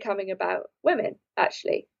stops becoming about women,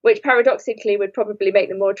 actually, which paradoxically would probably make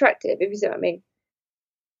them more attractive, if you see what I mean.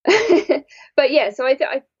 But yeah, so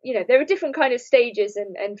you know, there are different kind of stages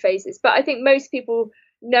and phases, but I think most people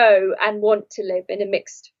know and want to live in a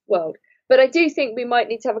mixed world. But I do think we might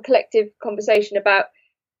need to have a collective conversation about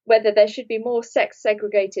whether there should be more sex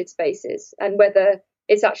segregated spaces, and whether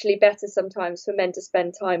it's actually better sometimes for men to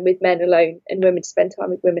spend time with men alone and women to spend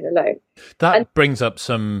time with women alone. That brings up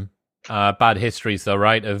some bad histories, though,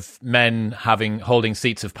 right? Of men holding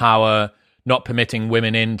seats of power, not permitting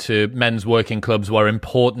women into men's working clubs where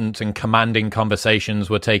important and commanding conversations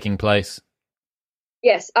were taking place.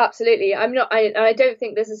 Yes, absolutely. I don't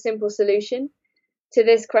think there's a simple solution to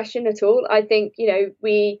this question at all. I think, you know,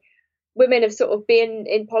 women have sort of been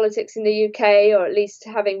in politics in the UK, or at least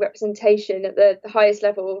having representation at the highest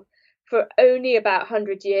level, for only about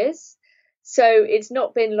 100 years. So it's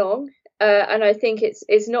not been long. And I think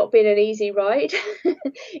it's not been an easy ride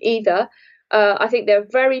either. I think there are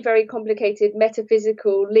very, very complicated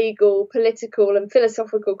metaphysical, legal, political and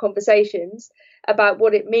philosophical conversations about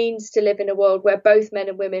what it means to live in a world where both men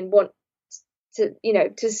and women want to, you know,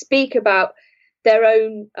 to speak about their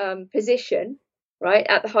own position, right,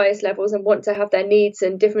 at the highest levels, and want to have their needs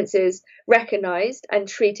and differences recognised and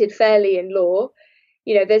treated fairly in law.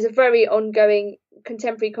 You know, there's a very ongoing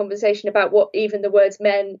contemporary conversation about what even the words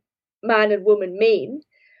man and woman mean,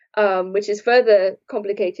 which is further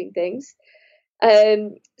complicating things.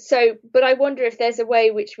 But I wonder if there's a way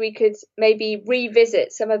which we could maybe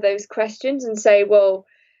revisit some of those questions and say, well,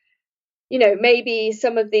 you know, maybe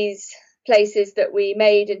some of these places that we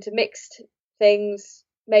made into mixed things,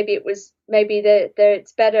 maybe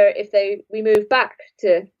it's better if we move back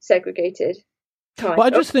to segregated time.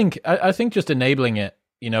 Well, I think just enabling it,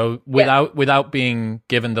 you know, without being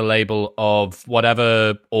given the label of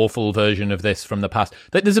whatever awful version of this from the past.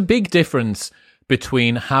 There's a big difference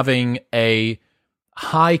between having a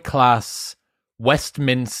high-class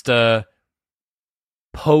Westminster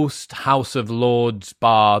post House of Lords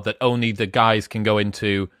bar that only the guys can go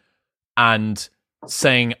into, and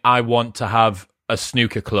saying, I want to have a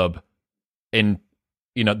snooker club in,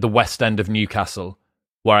 you know, the West End of Newcastle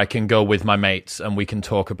where I can go with my mates and we can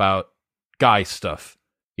talk about guy stuff.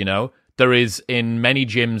 You know, there is, in many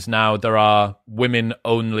gyms now, there are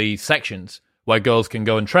women-only sections where girls can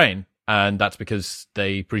go and train. And that's because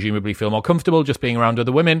they presumably feel more comfortable just being around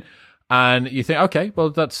other women. And you think, okay,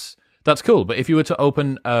 well, that's cool. But if you were to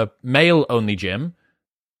open a male-only gym,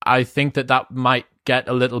 I think that might get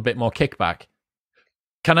a little bit more kickback.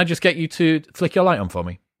 Can I just get you to flick your light on for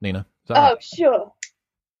me, Nina? Right? Sure.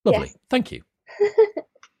 Lovely. Yes. Thank you.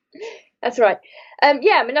 That's right.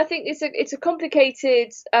 Yeah, I mean, I think it's a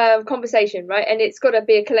complicated conversation, right? And it's got to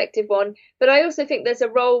be a collective one. But I also think there's a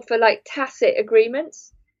role for like tacit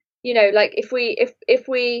agreements. You know, like if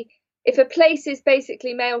a place is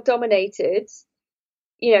basically male dominated,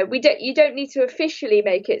 you know, you don't need to officially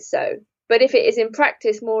make it so. But if it is in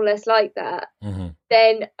practice more or less like that,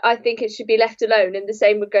 then I think it should be left alone. And the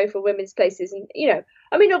same would go for women's places. And, you know,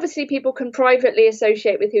 I mean, obviously people can privately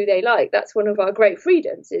associate with who they like. That's one of our great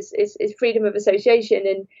freedoms is freedom of association.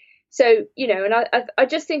 And so, you know, and I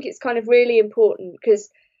just think it's kind of really important because,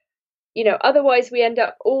 you know, otherwise we end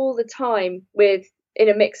up all the time in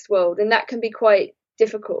a mixed world, and that can be quite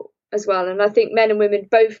difficult as well. And I think men and women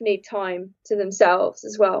both need time to themselves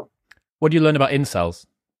as well. What do you learn about incels?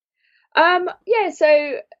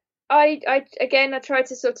 So I try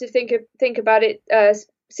to sort of think about it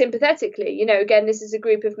sympathetically. You know, again, this is a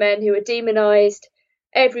group of men who are demonized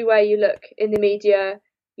everywhere you look in the media.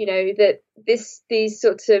 You know, that these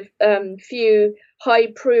sorts of few high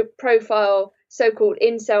profile so-called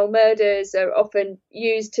incel murders are often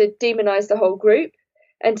used to demonize the whole group,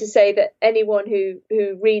 and to say that anyone who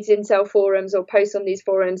reads incel forums or posts on these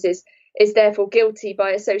forums is therefore guilty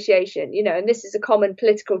by association, you know. And this is a common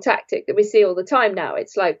political tactic that we see all the time now.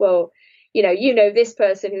 It's like, well, you know this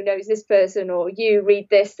person who knows this person, or you read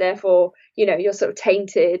this, therefore, you're sort of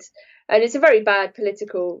tainted. And it's a very bad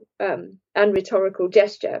political and rhetorical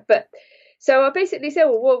gesture. But so I basically say,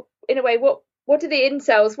 well, in a way, what do the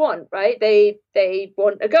incels want, right? They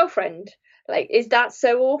want a girlfriend. Like, is that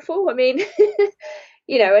so awful? I mean,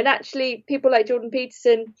 and actually people like Jordan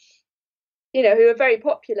Peterson, who are very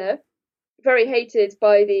popular, very hated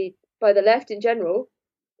by the left in general,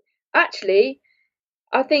 actually,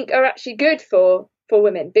 I think are actually good for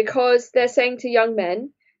women, because they're saying to young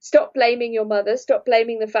men, stop blaming your mother, stop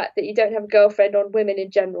blaming the fact that you don't have a girlfriend on women in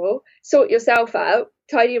general, sort yourself out,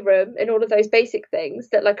 tidy your room, and all of those basic things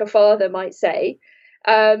that like a father might say.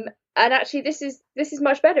 And actually this is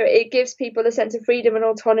much better. It gives people a sense of freedom and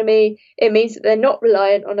autonomy. It means that they're not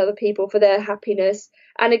reliant on other people for their happiness.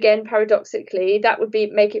 And again, paradoxically, that would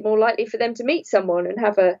make it more likely for them to meet someone and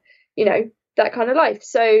have a, that kind of life.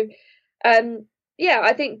 So,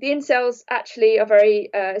 I think the incels actually are very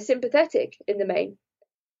sympathetic in the main.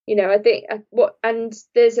 I think and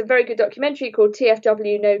there's a very good documentary called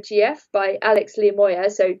TFW No GF by Alex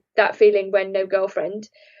Leamoya. So That Feeling When No Girlfriend,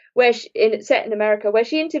 where set in America, where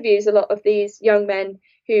she interviews a lot of these young men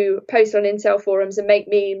who post on incel forums and make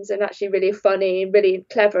memes and actually really funny and really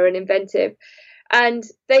clever and inventive. And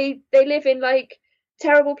they live in like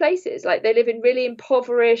terrible places. Like they live in really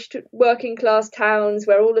impoverished working class towns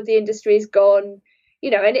where all of the industry is gone,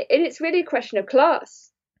 and it's really a question of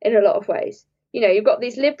class in a lot of ways. You've got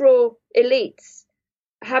these liberal elites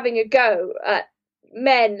having a go at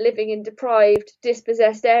men living in deprived,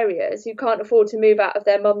 dispossessed areas who can't afford to move out of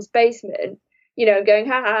their mum's basement, going,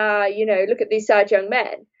 ha ha, look at these sad young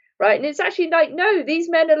men, right? And it's actually like, no, these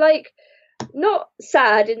men are like not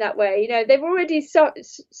sad in that way. They've already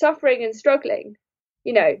suffering and struggling,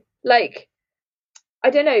 like, I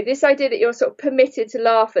don't know, this idea that you're sort of permitted to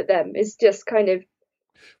laugh at them is just kind of...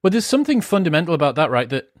 Well, there's something fundamental about that, right?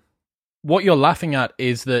 That what you're laughing at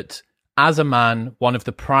is that as a man, one of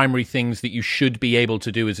the primary things that you should be able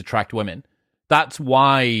to do is attract women. That's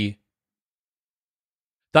why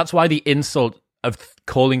the insult of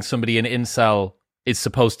calling somebody an incel is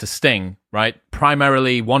supposed to sting, right?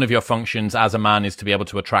 Primarily, one of your functions as a man is to be able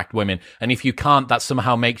to attract women. And if you can't, that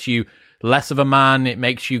somehow makes you less of a man. It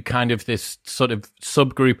makes you kind of this sort of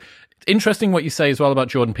subgroup. Interesting what you say as well about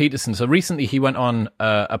Jordan Peterson. So recently he went on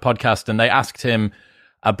a podcast and they asked him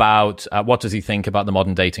about what does he think about the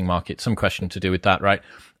modern dating market, some question to do with that, right?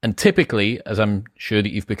 And typically, as I'm sure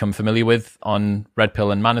that you've become familiar with on Red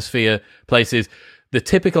Pill and Manosphere places, the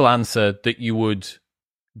typical answer that you would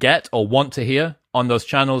get or want to hear on those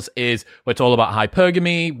channels is, well, it's all about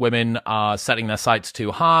hypergamy. Women are setting their sights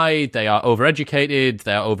too high. They are overeducated.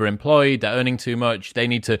 They are overemployed. They're earning too much. They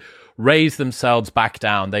need to raise themselves back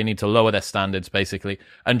down. They need to lower their standards, basically.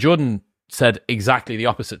 And Jordan said exactly the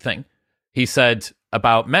opposite thing. He said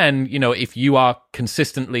about men, if you are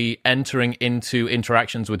consistently entering into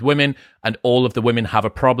interactions with women and all of the women have a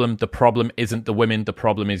problem, the problem isn't the women, the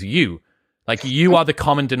problem is you. Like, you are the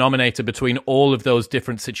common denominator between all of those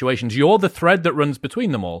different situations. You're the thread that runs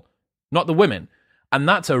between them all, not the women. And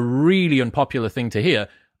that's a really unpopular thing to hear.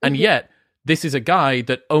 And yet, this is a guy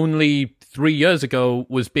that only 3 years ago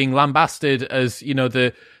was being lambasted as,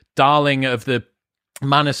 the darling of the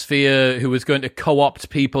manosphere, who was going to co-opt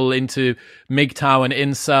people into MGTOW and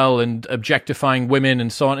incel and objectifying women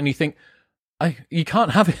and so on. And you think, you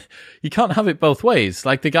can't have it. You can't have it both ways.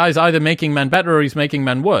 Like, the guy's either making men better or he's making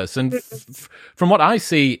men worse. And from what I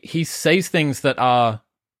see, he says things that are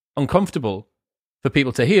uncomfortable for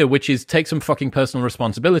people to hear, which is take some fucking personal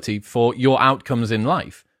responsibility for your outcomes in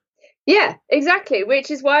life. Yeah, exactly.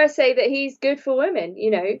 Which is why I say that he's good for women,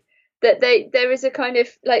 that there is a kind of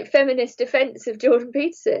like feminist defense of Jordan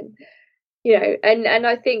Peterson, and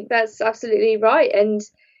I think that's absolutely right. And,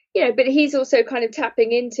 but he's also kind of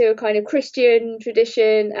tapping into a kind of Christian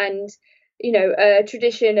tradition and, a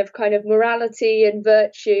tradition of kind of morality and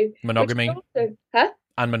virtue. Monogamy. Also,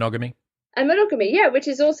 And monogamy. And monogamy, yeah, which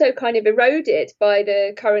is also kind of eroded by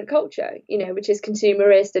the current culture, which is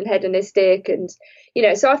consumerist and hedonistic. And,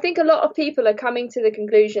 so I think a lot of people are coming to the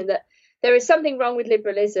conclusion that there is something wrong with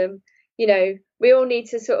liberalism. We all need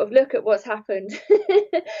to sort of look at what's happened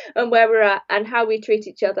and where we're at and how we treat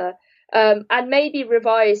each other, and maybe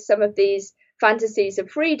revise some of these fantasies of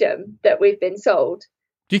freedom that we've been sold.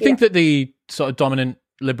 Do you think that the sort of dominant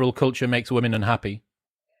liberal culture makes women unhappy?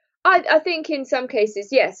 I think in some cases,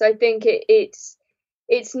 yes. I think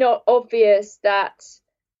it's not obvious that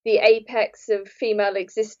the apex of female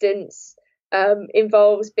existence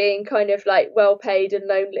involves being kind of like well paid and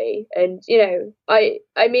lonely. And, I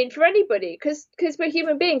mean, for anybody, because we're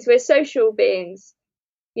human beings, we're social beings,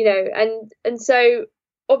 and so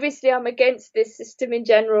obviously I'm against this system in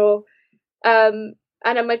general, and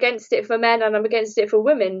I'm against it for men and I'm against it for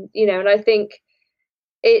women, and I think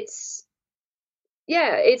it's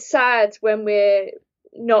sad when we're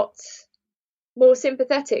not more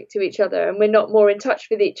sympathetic to each other and we're not more in touch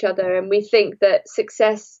with each other, and we think that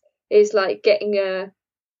success is like getting a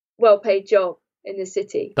well-paid job in the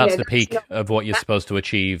city. That's the peak of what you're supposed to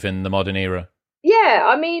achieve in the modern era. Yeah,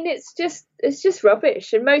 I mean, it's just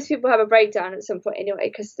rubbish, and most people have a breakdown at some point anyway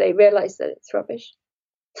because they realise that it's rubbish.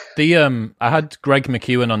 I had Greg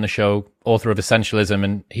McKeown on the show, author of Essentialism,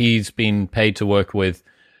 and he's been paid to work with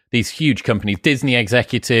these huge companies, Disney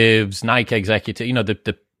executives, Nike executives,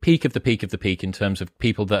 the peak of the peak of the peak in terms of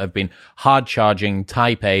people that have been hard-charging,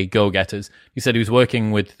 type A go-getters. He said he was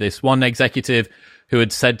working with this one executive who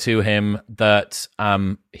had said to him that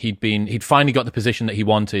he'd finally got the position that he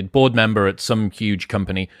wanted, board member at some huge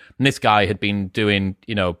company, and this guy had been doing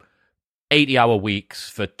 80-hour weeks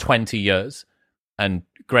for 20 years. And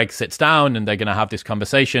Greg sits down and they're going to have this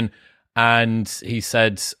conversation, and he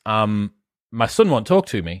said, my son won't talk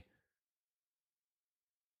to me.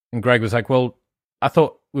 And Greg was like, well, I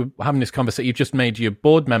thought we were having this conversation. You've just made your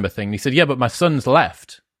board member thing. And he said, yeah, but my son's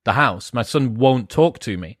left the house. My son won't talk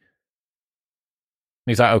to me.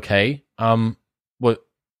 And he's like, okay,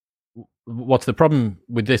 what's the problem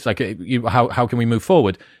with this? Like, how can we move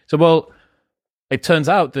forward? So, well, it turns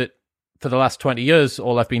out that for the last 20 years,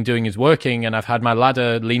 all I've been doing is working, and I've had my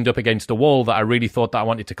ladder leaned up against a wall that I really thought that I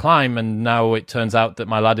wanted to climb. And now it turns out that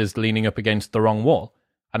my ladder's leaning up against the wrong wall.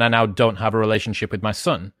 And I now don't have a relationship with my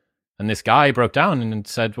son. And this guy broke down and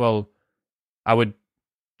said, well, I would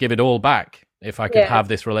give it all back if I could have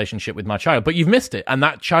this relationship with my child. But you've missed it. And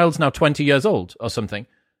that child's now 20 years old or something.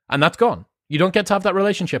 And that's gone. You don't get to have that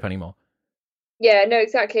relationship anymore. Yeah, no,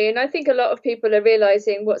 exactly. And I think a lot of people are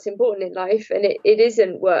realizing what's important in life, and it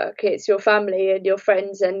isn't work. It's your family and your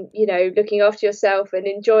friends and, looking after yourself and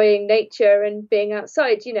enjoying nature and being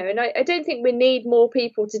outside, and I don't think we need more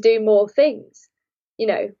people to do more things.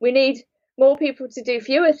 We need more people to do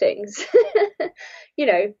fewer things,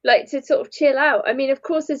 like to sort of chill out. I mean, of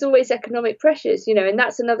course, there's always economic pressures, and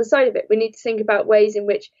that's another side of it. We need to think about ways in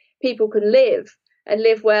which people can live and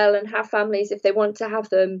live well and have families if they want to have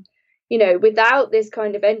them, without this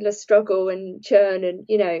kind of endless struggle and churn and,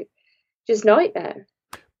 just nightmare.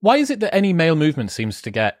 Why is it that any male movement seems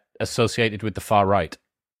to get associated with the far right?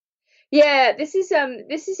 Yeah, this is an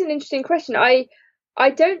interesting question. I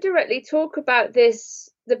don't directly talk about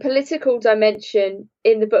the political dimension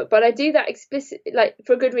in the book, but I do that explicitly, like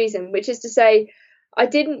for a good reason, which is to say, I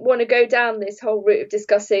didn't want to go down this whole route of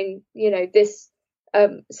discussing, this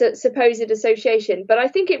supposed association, but I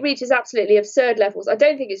think it reaches absolutely absurd levels. I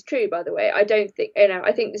don't think it's true, by the way. I don't think,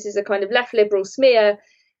 I think this is a kind of left liberal smear.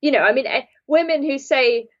 Women who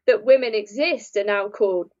say that women exist are now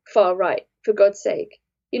called far right, for God's sake.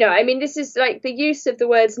 This is like the use of the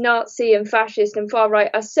words Nazi and fascist and far right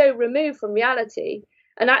are so removed from reality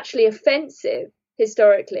and actually offensive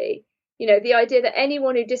historically. The idea that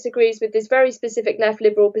anyone who disagrees with this very specific left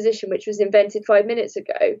liberal position, which was invented 5 minutes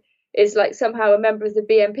ago, is like somehow a member of the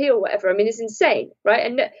BNP or whatever. I mean, it's insane, right?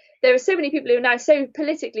 And there are so many people who are now so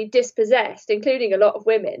politically dispossessed, including a lot of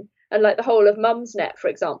women, and like the whole of Mumsnet, for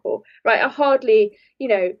example, right, are hardly,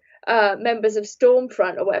 members of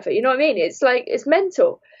Stormfront or whatever. You know what I mean? It's like, it's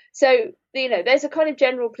mental. So, there's a kind of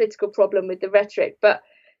general political problem with the rhetoric, but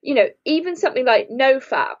even something like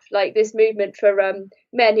NoFap, like this movement for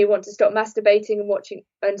men who want to stop masturbating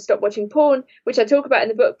and stop watching porn, which I talk about in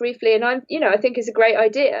the book briefly, and I think is a great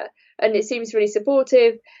idea, and it seems really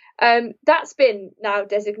supportive. That's been now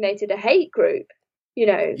designated a hate group.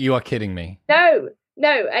 You are kidding me.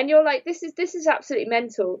 No, and you're like, this is absolutely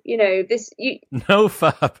mental.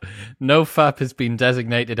 NoFap has been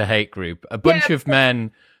designated a hate group. A bunch of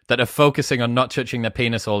men that are focusing on not touching their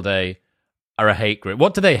penis all day are a hate group.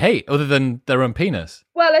 What do they hate other than their own penis?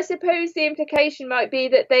 Well, I suppose the implication might be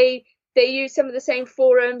that they use some of the same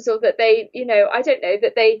forums, or that they, I don't know,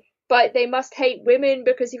 that they must hate women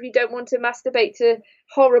because if you don't want to masturbate to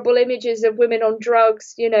horrible images of women on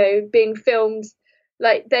drugs, being filmed,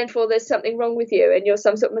 like, therefore there's something wrong with you and you're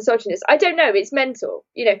some sort of misogynist. I don't know. It's mental.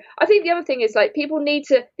 I think the other thing is, like, people need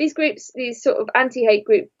to, these groups, these sort of anti-hate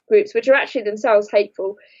groups, which are actually themselves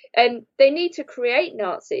hateful, and they need to create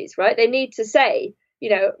Nazis, right? They need to say,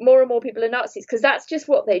 more and more people are Nazis, because that's just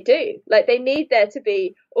what they do. Like, they need there to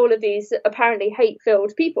be all of these apparently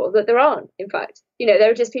hate-filled people that there aren't, in fact. There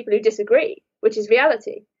are just people who disagree, which is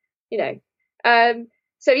reality,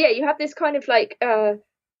 So, yeah, you have this kind of like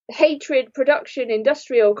hatred production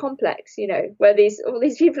industrial complex, where all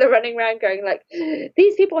these people are running around going like,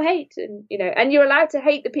 these people hate, and, and you're allowed to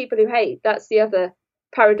hate the people who hate. That's the other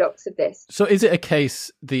paradox of this. So is it a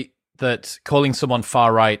case that calling someone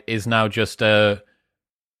far right is now just a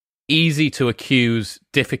easy to accuse,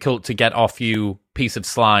 difficult to get off you piece of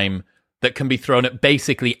slime that can be thrown at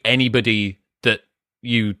basically anybody that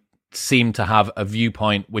you seem to have a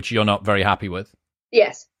viewpoint which you're not very happy with?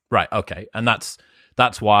 Yes. Right, okay. And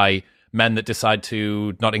that's why men that decide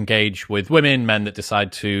to not engage with women, men that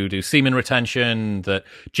decide to do semen retention, that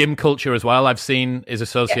gym culture as well, I've seen, is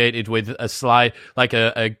associated with a slide, like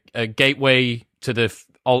a gateway to the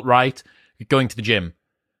alt-right, going to the gym.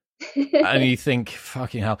 And you think,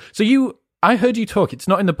 fucking hell. So I heard you talk, it's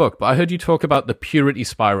not in the book, but I heard you talk about the purity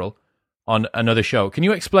spiral on another show. Can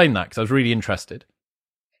you explain that? Because I was really interested.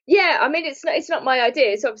 Yeah, I mean, it's not my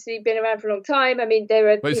idea. It's obviously been around for a long time. I mean,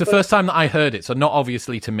 there are. But it's the first time that I heard it, so not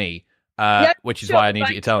obviously to me, which is why I need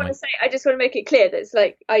you to tell me. I just want to make it clear that it's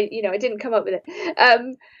like I didn't come up with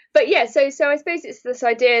it. But yeah, so I suppose it's this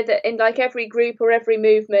idea that in like every group or every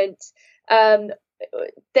movement,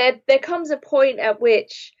 there comes a point at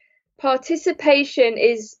which participation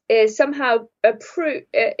is somehow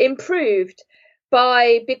improved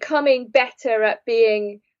by becoming better at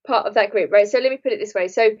being part of that group, right? So let me put it this way.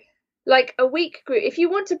 So like a weak group, if you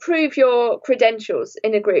want to prove your credentials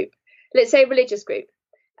in a group, let's say a religious group,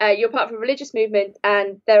 you're part of a religious movement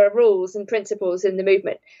and there are rules and principles in the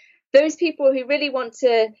movement. Those people who really want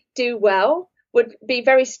to do well would be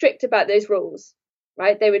very strict about those rules,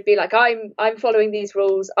 right? They would be like, I'm following these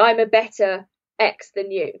rules. I'm a better X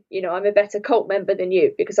than you. I'm a better cult member than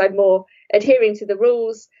you because I'm more adhering to the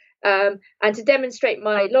rules. And to demonstrate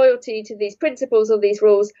my loyalty to these principles or these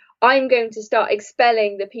rules, I'm going to start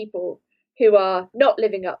expelling the people who are not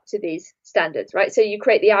living up to these standards, right? So you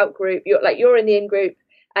create the out group, you're in the in group,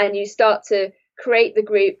 and you start to create the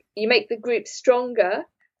group. You make the group stronger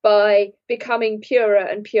by becoming purer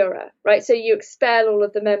and purer, right? So you expel all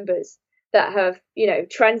of the members that have,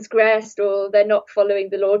 transgressed, or they're not following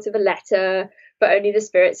the law to the letter, but only the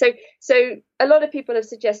spirit. So a lot of people have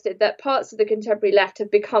suggested that parts of the contemporary left have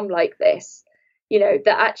become like this, that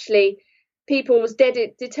actually people's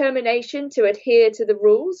determination to adhere to the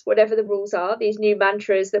rules, whatever the rules are, these new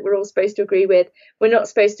mantras that we're all supposed to agree with, we're not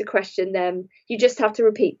supposed to question them. You just have to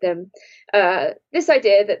repeat them. This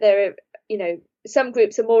idea that there are, some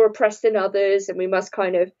groups are more oppressed than others, and we must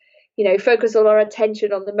kind of, focus all our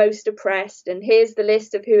attention on the most oppressed. And here's the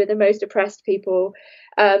list of who are the most oppressed people.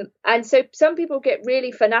 And so some people get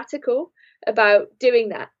really fanatical about doing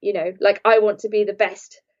that, like I want to be the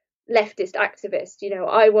best leftist activist,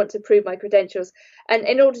 I want to prove my credentials. And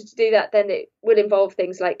in order to do that, then it will involve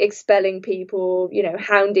things like expelling people,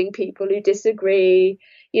 hounding people who disagree,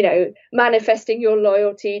 manifesting your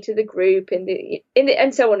loyalty to the group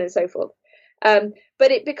and so on and so forth. But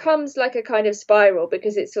it becomes like a kind of spiral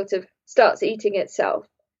because it sort of starts eating itself,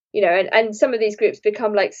 and some of these groups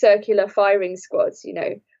become like circular firing squads,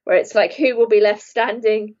 where it's like who will be left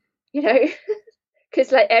standing,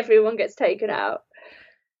 because like everyone gets taken out.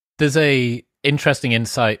 There's a interesting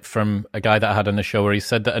insight from a guy that I had on the show where he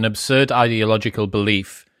said that an absurd ideological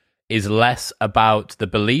belief is less about the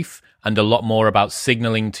belief and a lot more about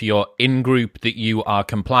signaling to your in-group that you are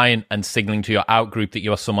compliant and signaling to your out-group that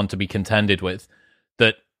you are someone to be contended with.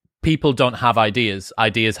 That people don't have ideas,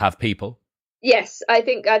 ideas have people. Yes, I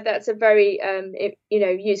think that's a very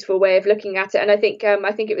useful way of looking at it. And I think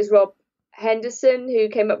it was Rob Henderson who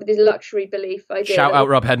came up with this luxury belief idea. Shout out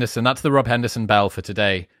Rob Henderson. That's the Rob Henderson bell for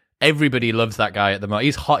today. Everybody loves that guy at the moment.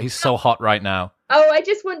 He's hot. He's so hot right now. Oh, I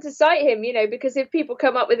just want to cite him, because if people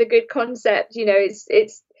come up with a good concept,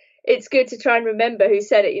 it's good to try and remember who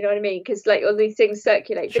said it. You know what I mean? Because like all these things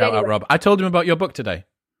circulate. Shout out Rob. I told him about your book today.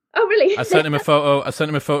 Oh, really? I sent him a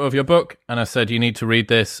photo. Of your book, and I said, "You need to read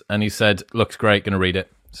this." And he said, "Looks great. Going to read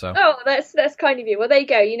it." So. Oh, that's kind of you. Well, there you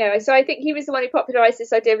go. So I think he was the one who popularized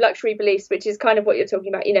this idea of luxury beliefs, which is kind of what you're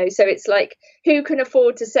talking about. So it's like who can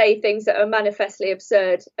afford to say things that are manifestly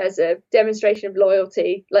absurd as a demonstration of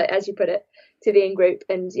loyalty, like as you put it, to the in-group.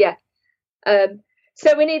 And yeah.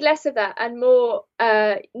 So we need less of that and more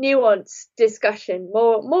nuanced discussion,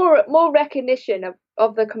 more recognition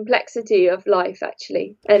of the complexity of life,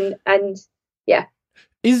 actually. And yeah.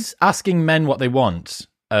 Is asking men what they want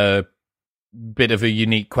a bit of a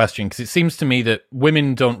unique question? Because it seems to me that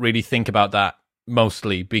women don't really think about that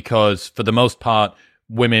mostly because for the most part,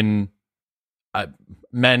 men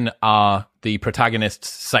are the protagonists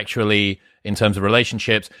sexually in terms of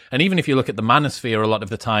relationships. And even if you look at the manosphere, a lot of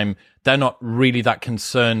the time, they're not really that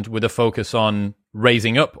concerned with a focus on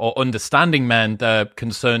raising up or understanding men. They're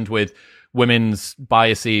concerned with women's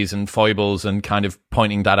biases and foibles and kind of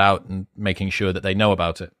pointing that out and making sure that they know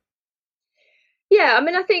about it. Yeah, I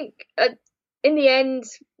mean, I think in the end,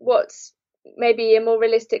 what's maybe a more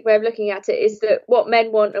realistic way of looking at it is that what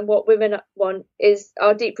men want and what women want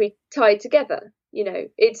are deeply tied together.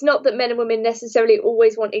 It's not that men and women necessarily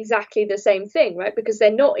always want exactly the same thing, right? Because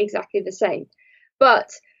they're not exactly the same. But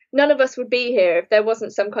none of us would be here if there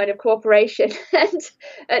wasn't some kind of cooperation and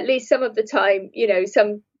at least some of the time,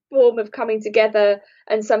 some form of coming together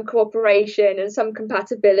and some cooperation and some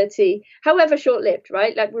compatibility, however short-lived,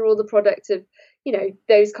 right? Like we're all the product of,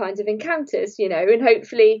 those kinds of encounters, and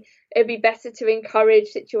hopefully it'd be better to encourage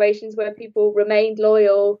situations where people remained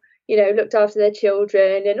loyal, looked after their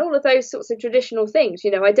children and all of those sorts of traditional things.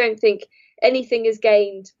 I don't think anything is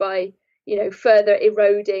gained by, further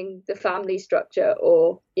eroding the family structure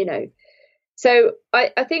or, So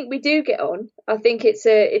I think we do get on. I think it's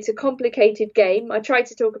a complicated game. I try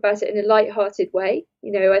to talk about it in a light-hearted way.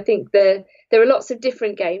 I think there are lots of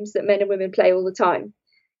different games that men and women play all the time.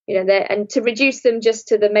 And to reduce them just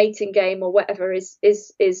to the mating game or whatever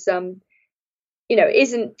isn't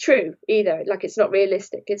true either. Like it's not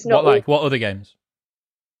realistic. It's not what other games?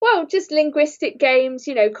 Well, just linguistic games,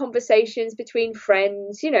 conversations between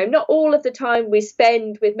friends. Not all of the time we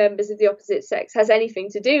spend with members of the opposite sex has anything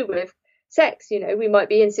to do with sex. We might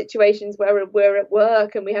be in situations where we're at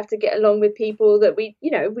work and we have to get along with people that we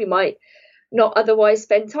might not otherwise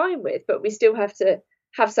spend time with, but we still have to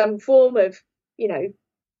have some form of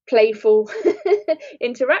playful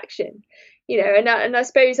interaction. And I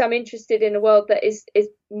suppose I'm interested in a world that is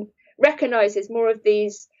recognizes more of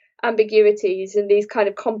these ambiguities and these kind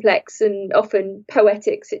of complex and often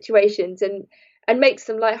poetic situations and makes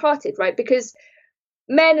them lighthearted, right? Because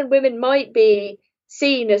men and women might be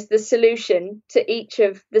seen as the solution to each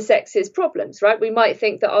of the sex's problems, right? We might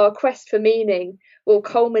think that our quest for meaning will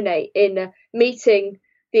culminate in meeting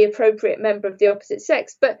the appropriate member of the opposite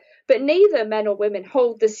sex, but neither men or women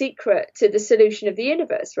hold the secret to the solution of the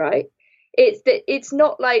universe, right? It's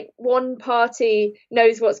not like one party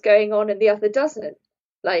knows what's going on and the other doesn't.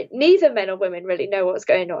 Like neither men or women really know what's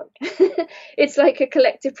going on. It's like a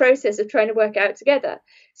collective process of trying to work out together.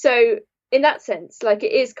 So in that sense, like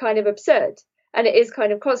it is kind of absurd and it is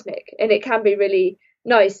kind of cosmic and it can be really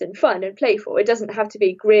nice and fun and playful. It doesn't have to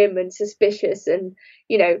be grim and suspicious and,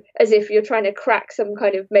 as if you're trying to crack some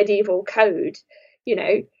kind of medieval code,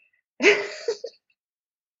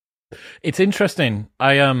 It's interesting.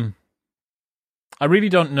 I really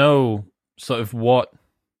don't know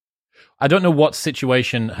I don't know what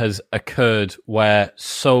situation has occurred where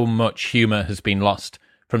so much humor has been lost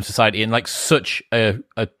from society in like such a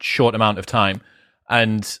short amount of time.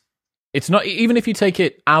 And it's not, even if you take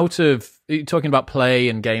it out of, you're talking about play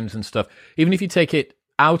and games and stuff, even if you take it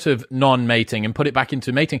out of non-mating and put it back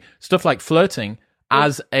into mating, stuff like flirting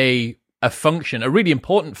as a function, a really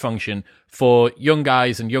important function for young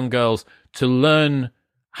guys and young girls to learn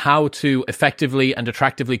how to effectively and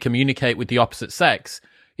attractively communicate with the opposite sex.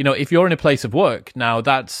 If you're in a place of work, now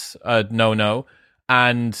that's a no-no.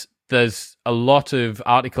 And there's a lot of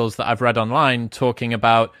articles that I've read online talking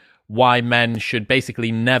about why men should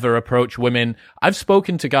basically never approach women. I've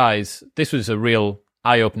spoken to guys, this was a real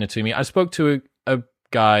eye-opener to me. I spoke to a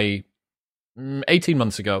guy 18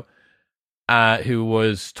 months ago who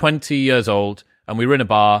was 20 years old, and we were in a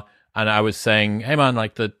bar, and I was saying, hey man,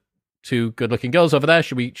 like the two good-looking girls over there,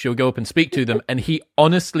 should we go up and speak to them? And he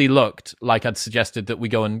honestly looked like I'd suggested that we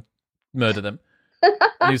go and murder them. And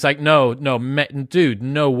he was like, no, dude,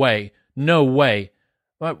 no way.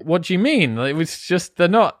 What do you mean? It was just they're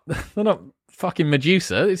not fucking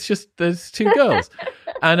Medusa. It's just there's two girls,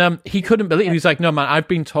 and he couldn't believe it. He was like, no man, I've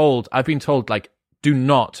been told like do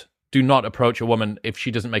not approach a woman if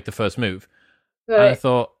she doesn't make the first move. Right. And I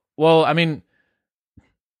thought, well, I mean,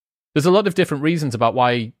 there's a lot of different reasons about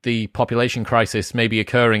why the population crisis may be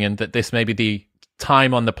occurring and that this may be the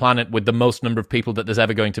time on the planet with the most number of people that there's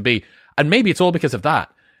ever going to be. And maybe it's all because of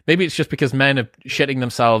that. Maybe it's just because men are shitting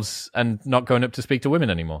themselves and not going up to speak to women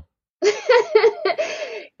anymore.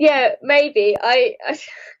 Yeah, maybe. I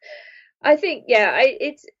think,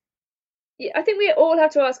 I think we all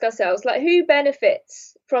have to ask ourselves, like, who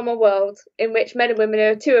benefits from a world in which men and women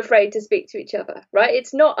are too afraid to speak to each other, right?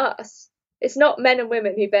 It's not us. It's not men and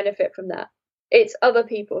women who benefit from that. It's other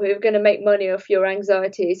people who are going to make money off your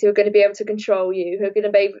anxieties, who are going to be able to control you, who are going to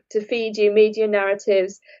be able to feed you media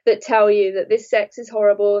narratives that tell you that this sex is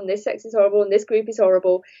horrible and this sex is horrible and this group is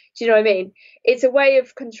horrible. Do you know what I mean? It's a way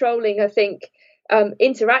of controlling, I think,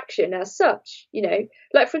 interaction as such.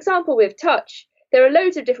 Like, for example, with touch, there are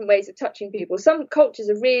loads of different ways of touching people. Some cultures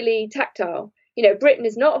are really tactile. Britain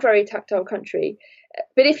is not a very tactile country.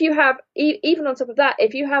 But if you have, even on top of that,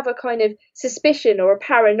 if you have a kind of suspicion or a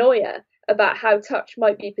paranoia about how touch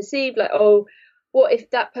might be perceived, like, oh, what if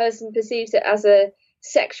that person perceives it as a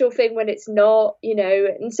sexual thing when it's not,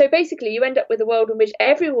 and so basically you end up with a world in which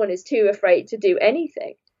everyone is too afraid to do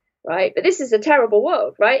anything, right? But this is a terrible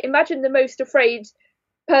world, right? Imagine the most afraid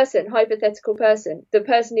person, hypothetical person, the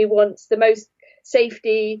person who wants the most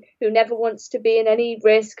safety, who never wants to be in any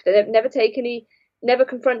risk, that never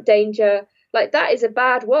confront danger. Like, that is a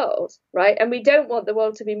bad world, right? And we don't want the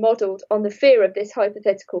world to be modeled on the fear of this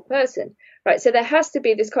hypothetical person, right? So there has to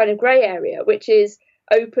be this kind of gray area, which is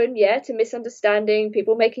open, to misunderstanding,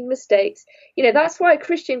 people making mistakes. That's why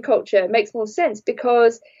Christian culture makes more sense,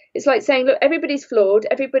 because it's like saying, look, everybody's flawed,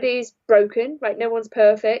 everybody's broken, right? No one's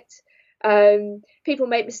perfect. People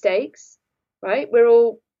make mistakes, right? We're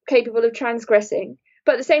all capable of transgressing.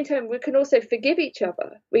 But at the same time, we can also forgive each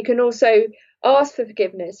other. We can also ask for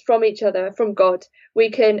forgiveness from each other, from God.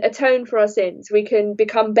 We can atone for our sins. We can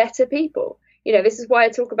become better people. This is why I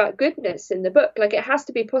talk about goodness in the book. Like, it has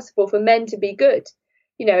to be possible for men to be good.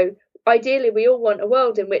 Ideally, we all want a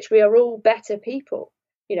world in which we are all better people,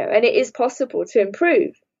 and it is possible to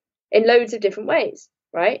improve in loads of different ways,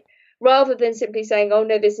 right? Rather than simply saying, oh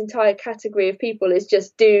no, this entire category of people is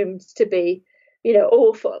just doomed to be,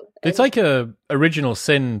 awful. It's like a original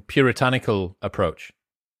sin puritanical approach.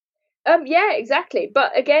 Yeah, exactly.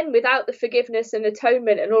 But again, without the forgiveness and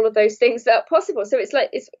atonement and all of those things that are possible. So it's like,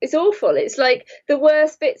 it's awful. It's like the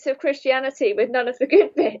worst bits of Christianity with none of the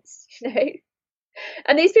good bits,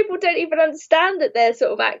 And these people don't even understand that they're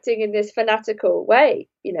sort of acting in this fanatical way,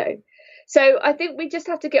 So I think we just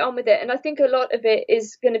have to get on with it. And I think a lot of it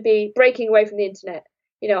is going to be breaking away from the internet.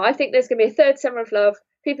 I think there's going to be a third summer of love.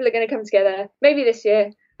 People are going to come together, maybe this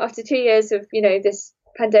year, after 2 years of, this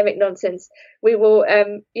pandemic nonsense. We will,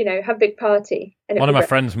 have a big party. And one of my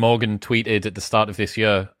friends, Morgan, tweeted at the start of this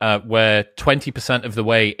year, where 20% of the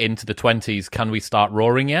way into the 20s, can we start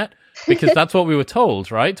roaring yet? Because that's what we were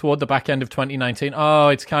told, right? Toward the back end of 2019. Oh,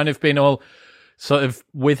 it's kind of been all sort of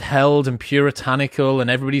withheld and puritanical,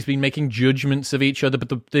 and everybody's been making judgments of each other, but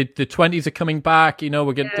the 20s are coming back, we're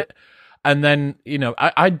going to... And then,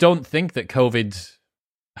 I don't think that COVID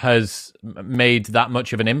has made that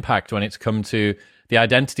much of an impact when it's come to the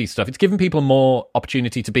identity stuff. It's given people more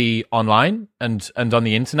opportunity to be online and on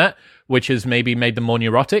the internet, which has maybe made them more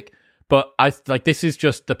neurotic. But this is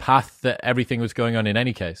just the path that everything was going on in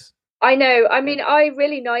any case. I know. I mean, I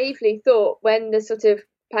really naively thought when the sort of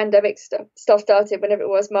pandemic stuff started, whenever it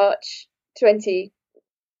was, March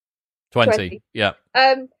 2020, yeah.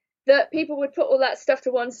 That people would put all that stuff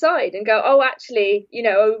to one side and go, oh, actually,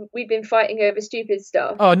 we've been fighting over stupid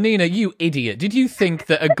stuff. Oh, Nina, you idiot. Did you think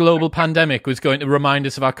that a global pandemic was going to remind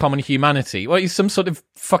us of our common humanity? What, are you some sort of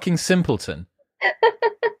fucking simpleton?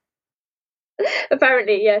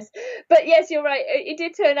 Apparently, yes. But yes, you're right. It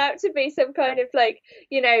did turn out to be some kind of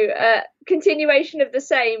continuation of the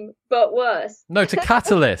same, but worse. No, it's a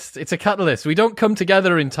catalyst. It's a catalyst. We don't come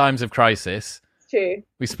together in times of crisis. True.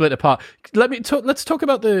 We split apart. Let's talk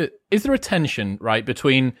about is there a tension, right,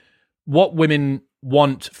 between what women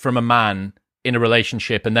want from a man in a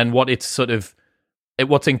relationship and then what's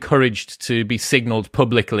encouraged to be signaled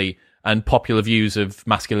publicly and popular views of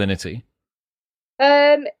masculinity?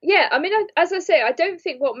 Yeah, I mean, as I say, I don't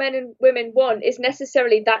think what men and women want is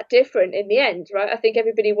necessarily that different in the end, right? I think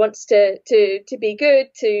everybody wants to be good,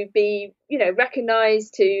 to be,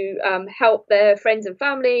 recognized, to help their friends and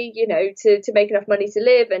family, to make enough money to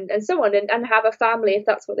live and so on, and have a family if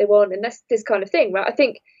that's what they want, and that's this kind of thing, right? I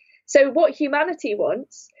think so. What humanity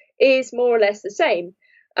wants is more or less the same.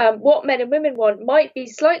 What men and women want might be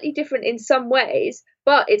slightly different in some ways,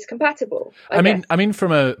 but it's compatible. I mean,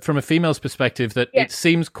 from a female's perspective, that it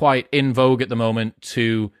seems quite in vogue at the moment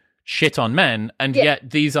to shit on men, and yet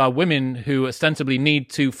these are women who ostensibly need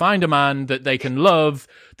to find a man that they can love,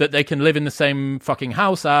 that they can live in the same fucking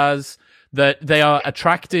house as, that they are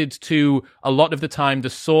attracted to a lot of the time the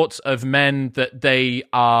sorts of men that they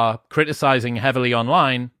are criticizing heavily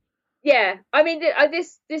online. Yeah, I mean,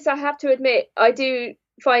 this I have to admit, I do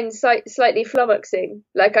find slightly flummoxing.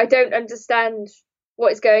 Like, I don't understand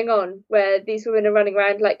what is going on where these women are running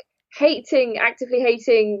around actively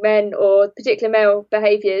hating men or particular male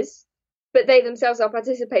behaviors, but they themselves are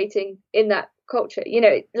participating in that culture.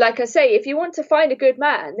 Like I say, if you want to find a good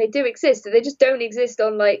man, they do exist. They just don't exist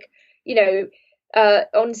on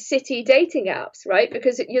on city dating apps, right?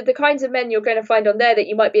 Because the kinds of men you're going to find on there that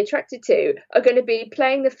you might be attracted to are going to be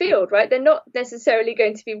playing the field, right? They're not necessarily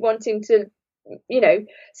going to be wanting to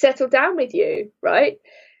settle down with you, right?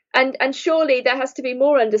 And surely there has to be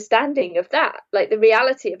more understanding of that, like the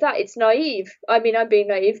reality of that. It's naive. I mean, I'm being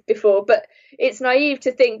naive before, but it's naive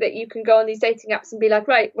to think that you can go on these dating apps and be like,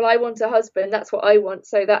 right, well, I want a husband, that's what I want,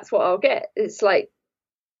 so that's what I'll get. It's like,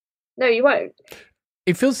 no, you won't.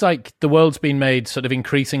 It feels like the world's been made sort of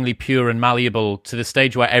increasingly pure and malleable to the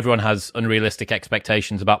stage where everyone has unrealistic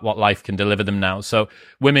expectations about what life can deliver them now. So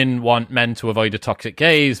women want men to avoid a toxic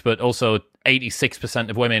gaze, but also 86%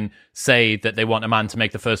 of women say that they want a man to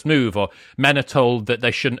make the first move, or men are told that they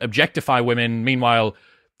shouldn't objectify women. Meanwhile,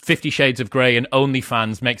 50 Shades of Grey and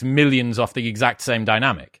OnlyFans makes millions off the exact same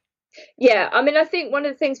dynamic. Yeah, I mean, I think one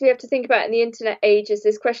of the things we have to think about in the internet age is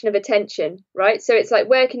this question of attention, right? So it's like,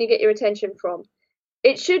 where can you get your attention from?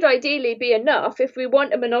 It should ideally be enough, if we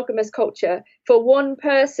want a monogamous culture, for one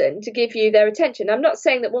person to give you their attention. I'm not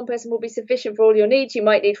saying that one person will be sufficient for all your needs. You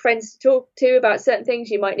might need friends to talk to about certain things.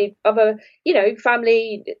 You might need other,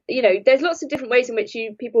 family. There's lots of different ways in which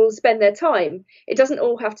people spend their time. It doesn't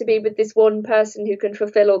all have to be with this one person who can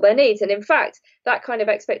fulfill all their needs. And in fact, that kind of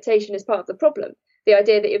expectation is part of the problem. The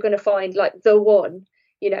idea that you're going to find like the one,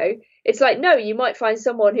 it's like, no, you might find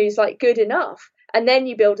someone who's like good enough. And then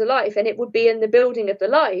you build a life, and it would be in the building of the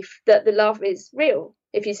life that the love is real,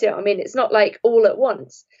 if you see what I mean. It's not like all at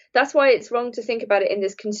once. That's why it's wrong to think about it in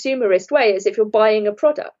this consumerist way, as if you're buying a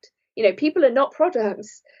product. People are not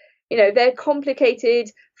products. They're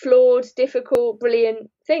complicated, flawed, difficult,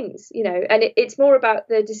 brilliant things, and it's more about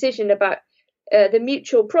the decision about the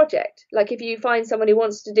mutual project. Like if you find someone who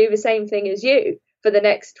wants to do the same thing as you for the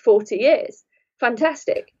next 40 years,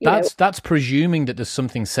 fantastic. That's presuming that there's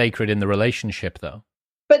something sacred in the relationship, though.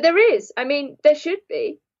 But there is. I mean, there should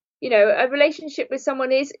be. A relationship with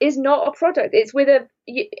someone is not a product. It's with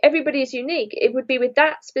everybody is unique. It would be with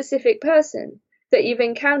that specific person that you've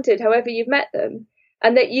encountered, however you've met them,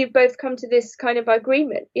 and that you've both come to this kind of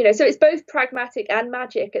agreement. So it's both pragmatic and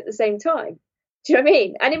magic at the same time. Do you know what I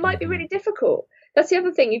mean? And it might be really difficult. That's the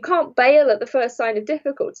other thing. You can't bail at the first sign of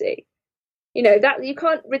difficulty. That you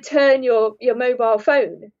can't return your mobile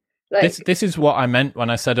phone. This is what I meant when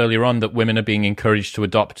I said earlier on that women are being encouraged to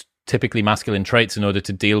adopt typically masculine traits in order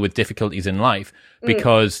to deal with difficulties in life,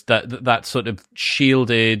 because that sort of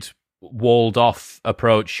shielded, walled off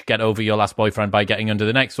approach, get over your last boyfriend by getting under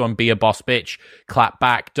the next one, be a boss bitch, clap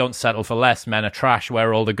back, don't settle for less, men are trash,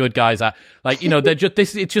 where all the good guys are. They're just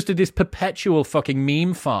it's just this perpetual fucking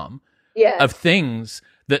meme farm of things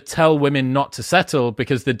that tell women not to settle,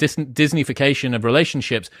 because the Disneyfication of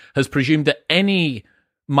relationships has presumed that any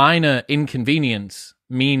minor inconvenience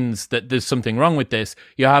means that there's something wrong with this.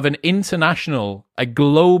 You have a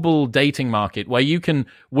global dating market where you can,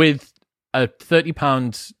 with a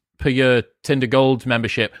 £30 per year Tinder Gold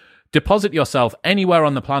membership, deposit yourself anywhere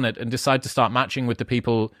on the planet and decide to start matching with the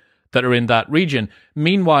people that are in that region.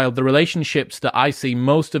 Meanwhile, the relationships that I see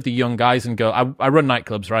most of the young guys and girls, I run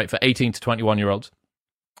nightclubs, right, for 18 to 21-year-olds.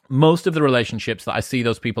 Most of the relationships that I see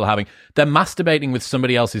those people having, they're masturbating with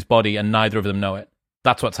somebody else's body and neither of them know it.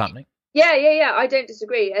 That's what's happening. Yeah. I don't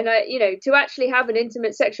disagree. And to actually have an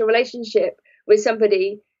intimate sexual relationship with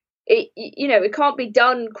somebody, it can't be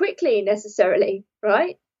done quickly necessarily,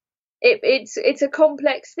 right? It's a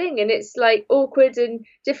complex thing, and it's like awkward and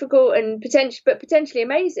difficult and potentially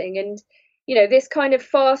amazing. And this kind of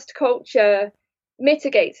fast culture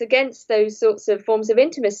mitigates against those sorts of forms of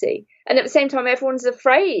intimacy, and at the same time everyone's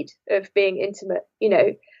afraid of being intimate.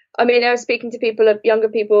 I was speaking to younger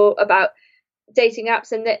people about dating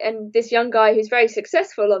apps, and this young guy who's very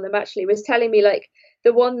successful on them actually was telling me, like,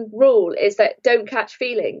 the one rule is that don't catch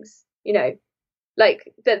feelings.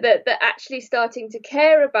 Like that actually starting to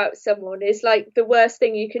care about someone is like the worst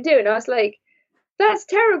thing you can do. And I was like, that's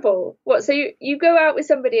terrible. What? So you go out with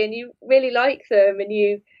somebody and you really like them, and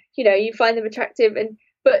you find them attractive,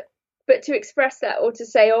 but to express that, or to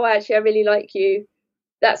say, oh, actually I really like you,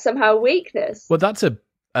 that's somehow weakness. Well, that's a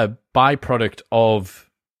byproduct of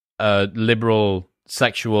a liberal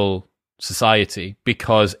sexual society,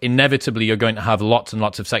 because inevitably you're going to have lots and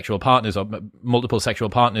lots of sexual partners, or multiple sexual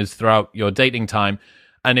partners throughout your dating time.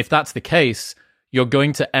 And if that's the case, you're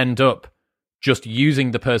going to end up just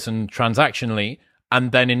using the person transactionally,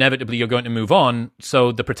 and then inevitably you're going to move on.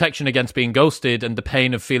 So the protection against being ghosted and the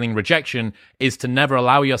pain of feeling rejection is to never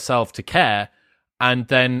allow yourself to care. And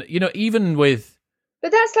then, even with...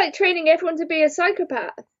 But that's like training everyone to be a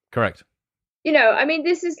psychopath. Correct.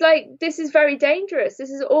 This is very dangerous.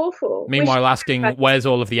 This is awful. Meanwhile, asking, where's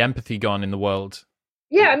all of the empathy gone in the world?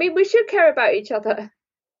 Yeah, we should care about each other.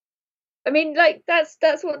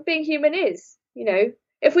 That's what being human is.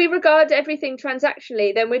 If we regard everything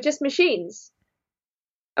transactionally, then we're just machines.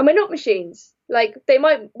 And we're not machines. Like, they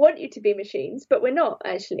might want you to be machines, but we're not,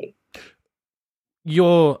 actually.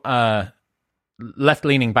 Your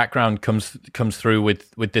left-leaning background comes through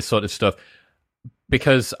with this sort of stuff.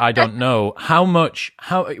 Because I don't know how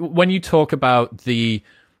when you talk about the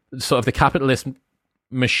sort of the capitalist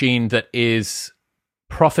machine that is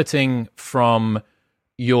profiting from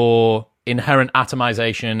your inherent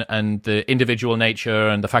atomization and the individual nature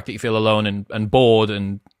and the fact that you feel alone and bored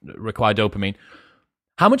and require dopamine,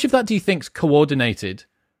 how much of that do you think's coordinated?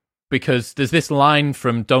 Because there's this line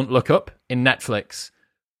from Don't Look Up in Netflix,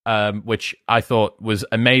 which I thought was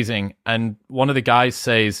amazing. And one of the guys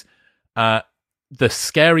says, the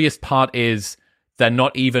scariest part is they're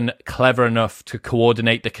not even clever enough to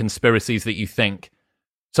coordinate the conspiracies that you think.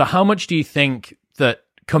 So how much do you think that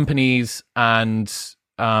companies and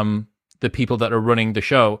the people that are running the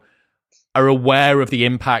show are aware of the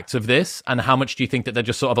impact of this? And how much do you think that they're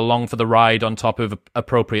just sort of along for the ride on top of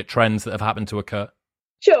appropriate trends that have happened to occur?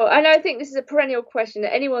 Sure, and I think this is a perennial question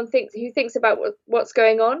that anyone who thinks about what's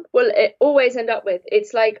going on will always end up with.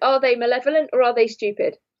 It's like, are they malevolent or are they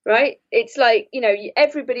stupid? Right? It's like,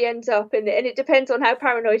 everybody ends up and it depends on how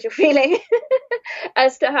paranoid you're feeling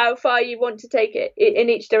as to how far you want to take it in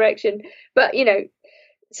each direction. But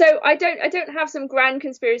so I don't have some grand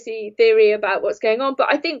conspiracy theory about what's going on,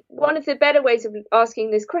 but I think one of the better ways of asking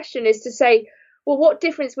this question is to say, well, what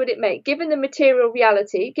difference would it make, given the material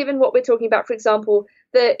reality, given what we're talking about, for example,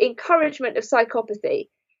 the encouragement of psychopathy?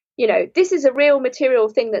 This is a real material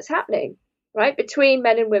thing that's happening, right? Between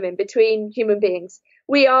men and women, between human beings.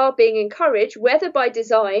 We are being encouraged, whether by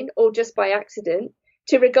design or just by accident,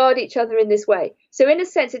 to regard each other in this way. So in a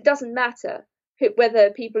sense, it doesn't matter whether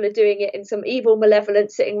people are doing it in some evil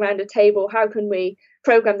malevolence sitting around a table. How can we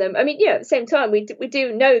program them? I mean, at the same time, we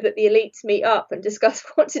do know that the elites meet up and discuss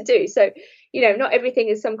what to do. So, not everything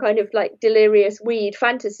is some kind of like delirious weed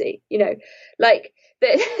fantasy, like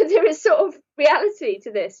there is sort of reality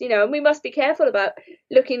to this, and we must be careful about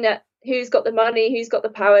looking at who's got the money, who's got the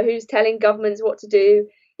power, who's telling governments what to do.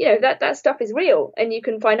 That stuff is real and you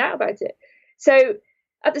can find out about it. So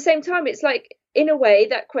at the same time, it's like, in a way,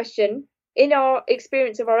 that question, in our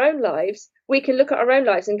experience of our own lives, we can look at our own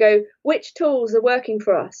lives and go, which tools are working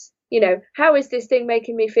for us? How is this thing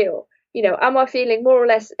making me feel? Am I feeling more or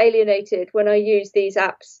less alienated when I use these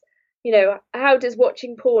apps? How does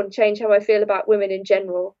watching porn change how I feel about women in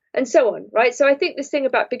general? And so on, right? So I think this thing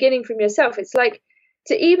about beginning from yourself, it's like,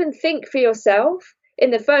 to even think for yourself in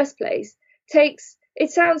the first place it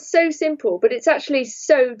sounds so simple, but it's actually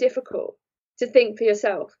so difficult to think for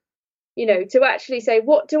yourself, to actually say,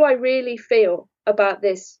 what do I really feel about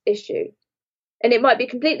this issue? And it might be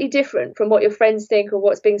completely different from what your friends think or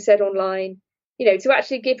what's being said online, to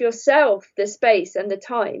actually give yourself the space and the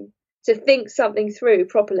time to think something through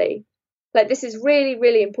properly. Like, this is really,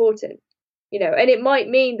 really important. And it might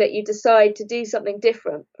mean that you decide to do something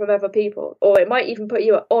different from other people, or it might even put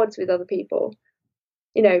you at odds with other people,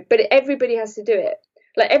 but everybody has to do it.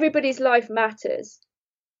 Like, everybody's life matters.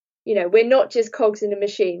 We're not just cogs in a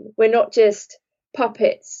machine. We're not just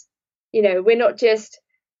puppets. We're not just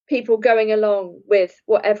people going along with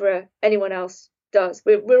whatever anyone else does.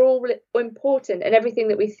 We're all important, and everything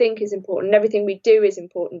that we think is important, and everything we do is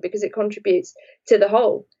important because it contributes to the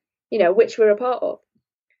whole, which we're a part of.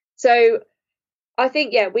 So I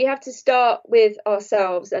think, we have to start with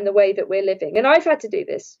ourselves and the way that we're living. And I've had to do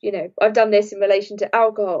this, I've done this in relation to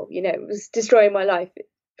alcohol, it was destroying my life,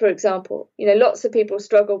 for example. Lots of people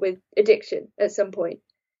struggle with addiction at some point,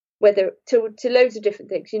 whether to loads of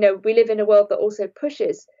different things. We live in a world that also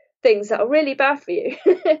pushes things that are really bad for you,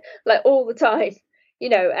 like all the time,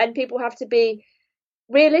 and people have to be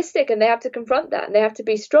realistic and they have to confront that and they have to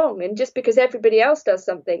be strong. And just because everybody else does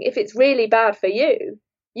something, if it's really bad for you,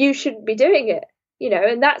 you shouldn't be doing it.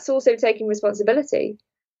 And that's also taking responsibility.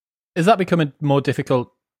 Has that become a more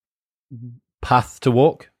difficult path to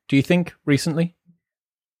walk, do you think, recently?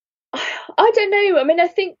 I don't know. I mean, I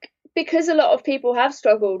think because a lot of people have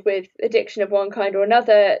struggled with addiction of one kind or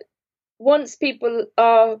another, once people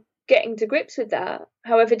are getting to grips with that,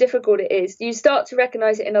 however difficult it is, you start to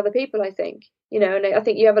recognize it in other people, I think. And I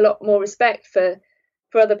think you have a lot more respect for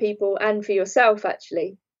other people and for yourself,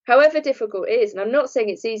 actually. However difficult it is, and I'm not saying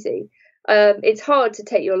it's easy, it's hard to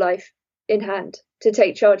take your life in hand, to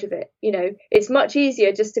take charge of it. It's much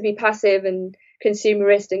easier just to be passive and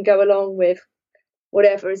consumerist and go along with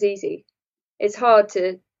whatever is easy. It's hard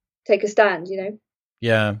to take a stand,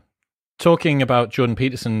 Yeah. Talking about Jordan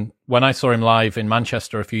Peterson, when I saw him live in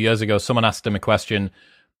Manchester a few years ago, someone asked him a question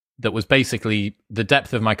that was basically, the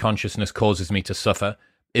depth of my consciousness causes me to suffer.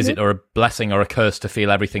 Is it a blessing or a curse to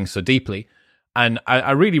feel everything so deeply? And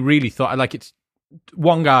I really, really thought, it's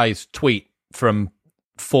one guy's tweet from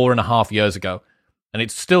 4.5 years ago, and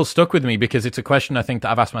it's still stuck with me because it's a question I think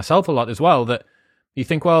that I've asked myself a lot as well, that you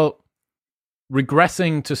think, well,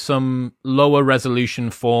 regressing to some lower resolution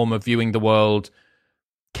form of viewing the world,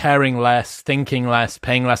 caring less, thinking less,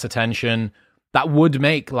 paying less attention, that would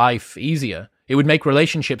make life easier. It would make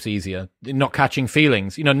relationships easier, not catching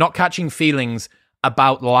feelings. Not catching feelings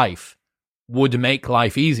about life would make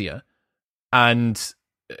life easier. And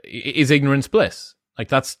is ignorance bliss? Like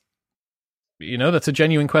that's a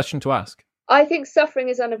genuine question to ask. I think suffering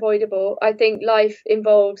is unavoidable. I think life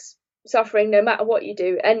involves suffering no matter what you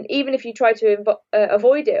do. And even if you try to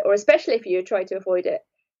avoid it, or especially if you try to avoid it,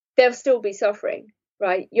 there'll still be suffering,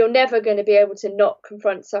 right? You're never going to be able to not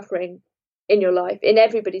confront suffering in your life, in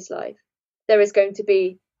everybody's life. There is going to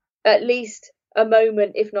be at least a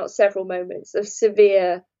moment, if not several moments, of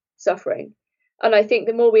severe suffering. And I think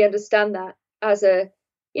the more we understand that that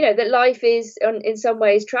life is in some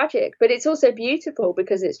ways tragic, but it's also beautiful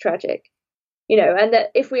because it's tragic, and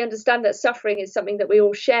that if we understand that suffering is something that we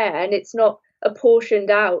all share and it's not apportioned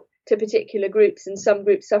out to particular groups and some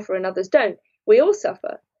groups suffer and others don't, we all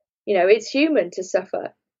suffer. It's human to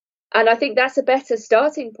suffer. And I think that's a better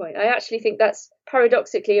starting point. I actually think that's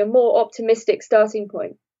paradoxically a more optimistic starting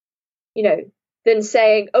point, than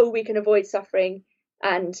saying, oh, we can avoid suffering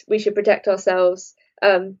and we should protect ourselves,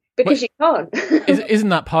 because you can't. Isn't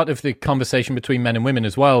that part of the conversation between men and women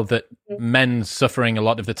as well, that men suffering a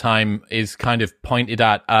lot of the time is kind of pointed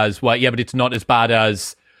at as, well, yeah, but it's not as bad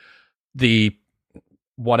as the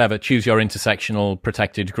whatever, choose your intersectional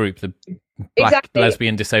protected group, the black, exactly,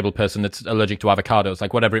 lesbian, disabled person that's allergic to avocados,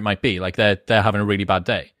 like whatever it might be, like they're having a really bad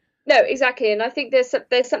day. No, exactly. And I think there's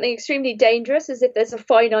something extremely dangerous, as if there's a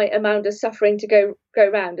finite amount of suffering to go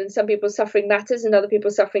around, and some people's suffering matters and other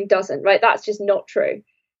people's suffering doesn't, right? That's just not true.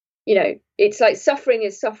 It's like suffering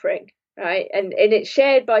is suffering, right? And it's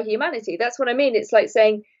shared by humanity. That's what I mean. It's like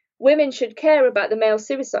saying women should care about the male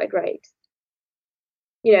suicide rate,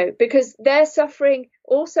 because their suffering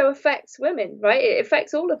also affects women, right? It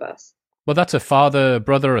affects all of us. Well, that's a father, a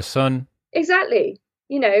brother, a son. Exactly.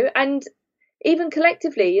 And even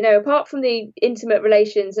collectively, apart from the intimate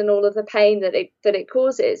relations and all of the pain that it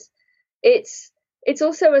causes, it's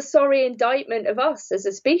also a sorry indictment of us as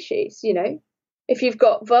a species. If you've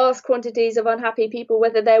got vast quantities of unhappy people,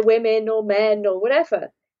 whether they're women or men or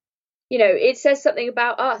whatever, it says something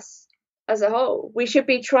about us as a whole. We should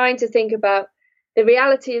be trying to think about the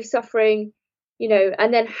reality of suffering,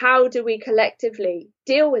 and then how do we collectively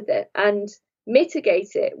deal with it and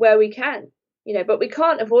mitigate it where we can. But we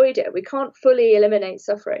can't avoid it. We can't fully eliminate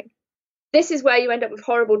suffering. This is where you end up with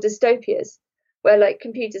horrible dystopias, where like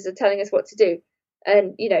computers are telling us what to do,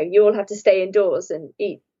 and you all have to stay indoors and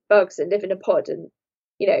eat bugs and live in a pod, and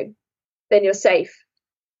then you're safe.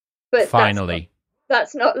 But finally,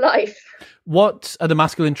 that's not life. What are the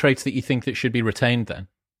masculine traits that you think that should be retained then?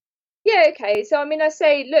 Yeah, okay. So I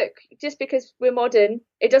say, look, just because we're modern,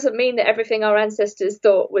 it doesn't mean that everything our ancestors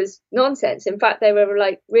thought was nonsense. In fact, they were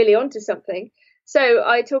like really onto something. So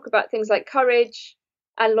I talk about things like courage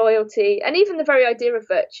and loyalty, and even the very idea of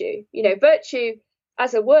virtue. Virtue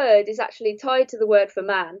as a word is actually tied to the word for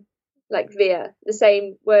man, like vir, the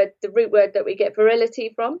same word, the root word that we get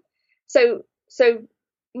virility from. So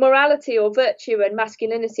morality or virtue and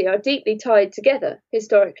masculinity are deeply tied together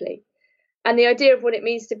historically. And the idea of what it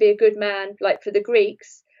means to be a good man, like for the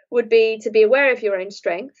Greeks, would be to be aware of your own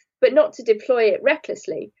strength, but not to deploy it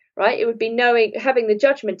recklessly, right? It would be having the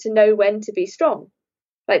judgment to know when to be strong.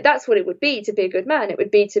 Like that's what it would be to be a good man. It would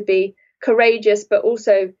be to be courageous, but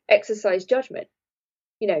also exercise judgment,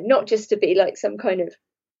 not just to be like some kind of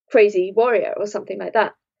crazy warrior or something like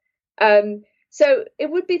that. So it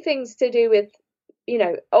would be things to do with,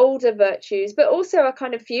 older virtues, but also a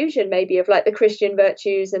kind of fusion maybe of like the Christian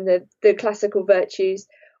virtues and the classical virtues,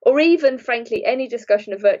 or even frankly any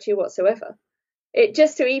discussion of virtue whatsoever. It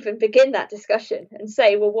just to even begin that discussion and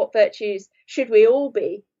say, well, what virtues should we all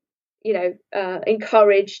be,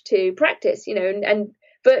 encouraged to practice, and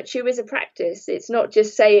virtue is a practice. It's not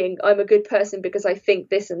just saying I'm a good person because I think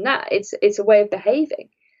this and that. It's a way of behaving,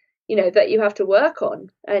 that you have to work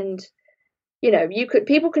on. And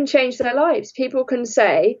people can change their lives. People can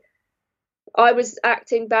say, I was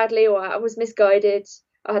acting badly, or I was misguided,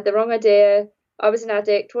 I had the wrong idea, I was an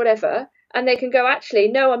addict, whatever. And they can go, actually,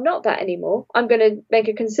 no, I'm not that anymore. I'm going to make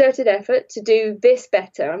a concerted effort to do this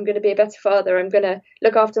better. I'm going to be a better father. I'm going to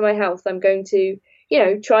look after my health. I'm going to,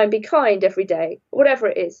 try and be kind every day, whatever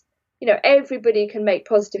it is. Everybody can make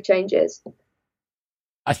positive changes.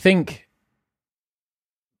 I think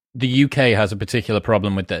the UK has a particular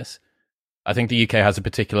problem with this. I think the UK has a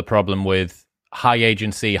particular problem with high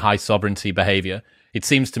agency, high sovereignty behavior. It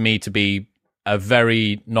seems to me to be a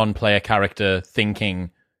very non-player character thinking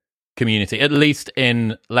community, at least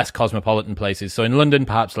in less cosmopolitan places. So in London,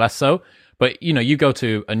 perhaps less so. But, you go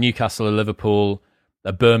to a Newcastle, a Liverpool,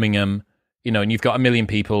 a Birmingham, and you've got 1 million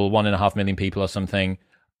people, 1.5 million people or something.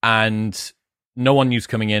 And no one new's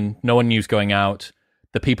coming in, no one new's going out.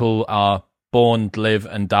 The people are born, live,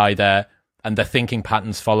 and die there, and their thinking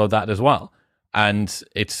patterns follow that as well. And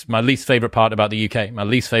it's my least favorite part about the UK. My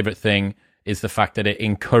least favorite thing is the fact that it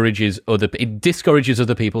discourages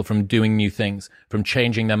other people from doing new things, from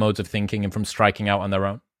changing their modes of thinking, and from striking out on their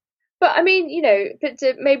own. But I mean, but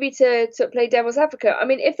to play devil's advocate, I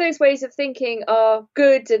mean, if those ways of thinking are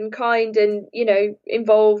good and kind and,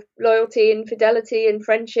 involve loyalty and fidelity and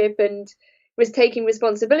friendship and taking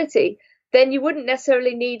responsibility, then you wouldn't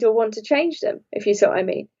necessarily need or want to change them, if you see what I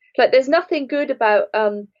mean. Like, there's nothing good about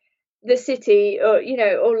the city or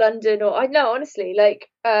London or honestly, like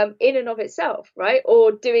in and of itself, right?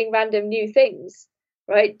 Or doing random new things,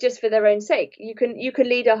 right? Just for their own sake. You can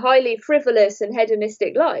lead a highly frivolous and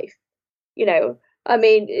hedonistic life. I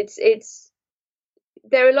mean, it's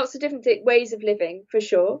there are lots of different ways of living for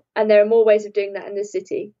sure, and there are more ways of doing that in the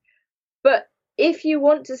city. But if you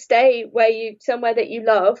want to stay somewhere that you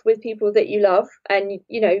love with people that you love, and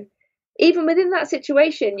even within that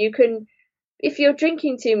situation, you can, if you're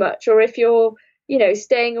drinking too much or if you're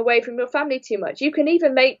staying away from your family too much, you can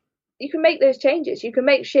make those changes. You can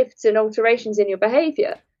make shifts and alterations in your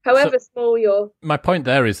behavior, however small your. My point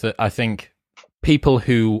there is that I think people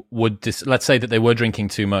who would let's say that they were drinking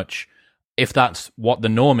too much, if that's what the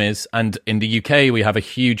norm is, and in the UK we have a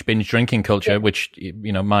huge binge drinking culture, which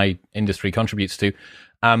my industry contributes to.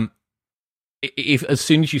 If as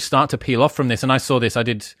soon as you start to peel off from this, and I saw this, I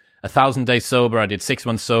did 1,000 days sober, I did 6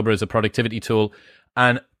 months sober as a productivity tool,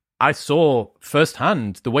 and I saw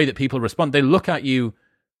firsthand the way that people respond. They look at you.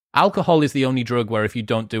 Alcohol is the only drug where if you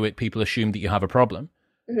don't do it, people assume that you have a problem.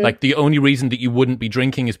 Mm-hmm. Like, the only reason that you wouldn't be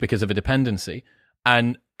drinking is because of a dependency.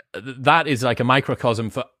 And that is like a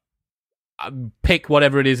microcosm for pick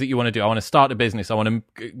whatever it is that you want to do. I want to start a business. I want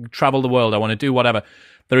to travel the world. I want to do whatever.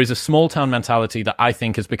 There is a small town mentality that I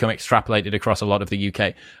think has become extrapolated across a lot of the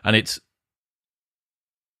UK. And it's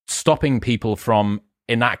stopping people from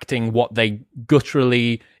enacting what they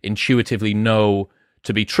gutturally, intuitively know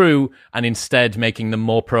to be true, and instead making them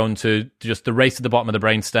more prone to just the race to the bottom of the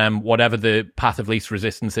brainstem, whatever the path of least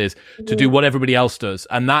resistance is, to do what everybody else does.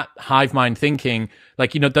 And that hive mind thinking,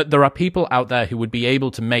 like, there are people out there who would be able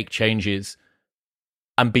to make changes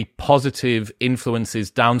and be positive influences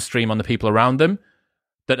downstream on the people around them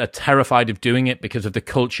that are terrified of doing it because of the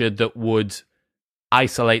culture that would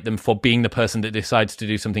isolate them for being the person that decides to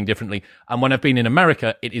do something differently. And when I've been in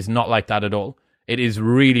America, it is not like that at all. It is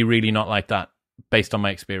really, really not like that, based on my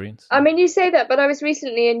experience. I mean, you say that, but I was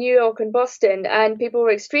recently in New York and Boston, and people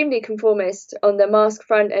were extremely conformist on the mask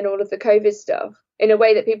front and all of the COVID stuff in a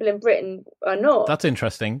way that people in Britain are not. That's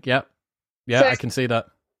interesting. Yeah. Yeah, so, I can see that.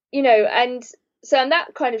 And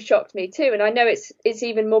that kind of shocked me too. And I know it's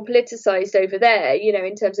even more politicized over there,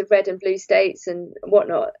 in terms of red and blue states and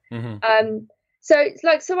whatnot. Mm-hmm. So it's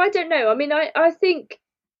like, I don't know. I mean, I think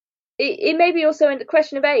it may be also a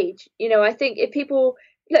question of age. I think if people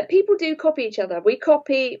do copy each other.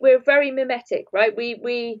 We're very mimetic, right?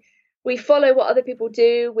 We follow what other people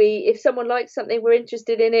do. If someone likes something, we're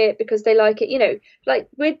interested in it because they like it, like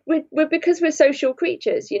we're because we're social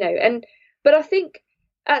creatures, but I think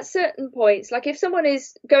at certain points, like if someone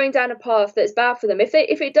is going down a path that's bad for them, if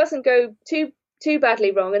it doesn't go too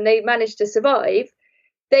badly wrong and they manage to survive,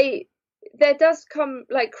 there does come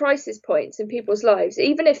like crisis points in people's lives,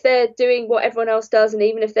 even if they're doing what everyone else does, and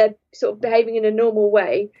even if they're sort of behaving in a normal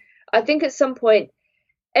way. I think at some point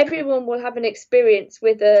everyone will have an experience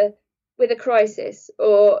with a crisis,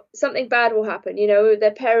 or something bad will happen.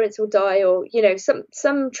 Their parents will die, or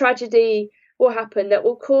some tragedy will happen that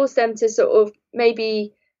will cause them to sort of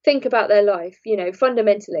maybe think about their life,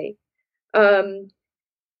 fundamentally.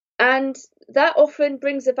 And that often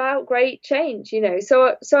brings about great change,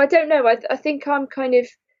 So I don't know. I think I'm kind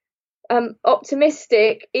of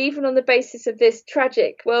optimistic, even on the basis of this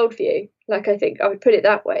tragic worldview. Like, I think I would put it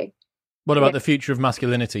that way. What about the future of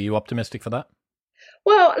masculinity? Are you optimistic for that?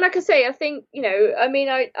 Well, like I say, I think, I mean,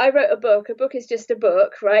 I wrote a book. A book is just a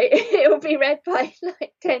book, right? It will be read by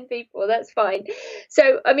like 10 people. That's fine.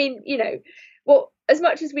 So, I mean, as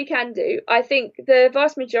much as we can do, I think the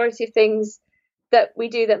vast majority of things that we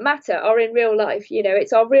do that matter are in real life.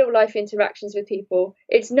 It's our real life interactions with people.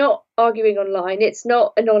 It's not arguing online. It's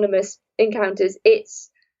not anonymous encounters.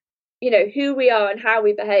 It's, who we are and how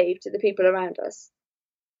we behave to the people around us,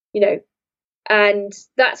 and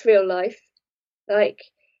that's real life. Like,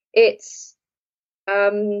 it's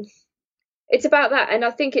about that. And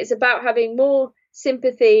I think it's about having more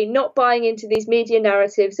sympathy, not buying into these media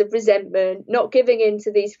narratives of resentment, not giving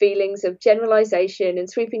into these feelings of generalization and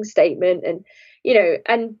sweeping statement, and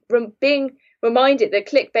being reminded that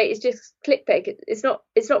clickbait is just clickbait. It's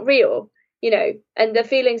not real. and the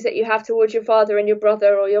feelings that you have towards your father and your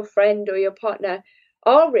brother or your friend or your partner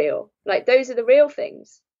are real. Like, those are the real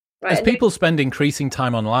things, right? As people spend increasing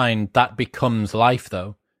time online, that becomes life,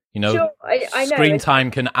 though. Sure, I know. Screen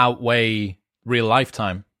time can outweigh real life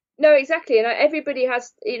time. No, exactly. And everybody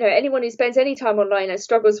has, anyone who spends any time online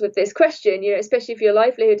struggles with this question, especially if your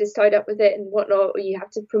livelihood is tied up with it and whatnot, or you have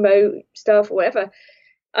to promote stuff or whatever.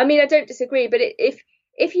 I mean, I don't disagree, but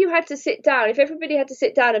if you had to sit down, if everybody had to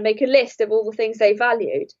sit down and make a list of all the things they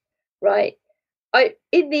valued, right?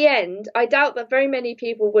 In the end, I doubt that very many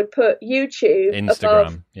people would put YouTube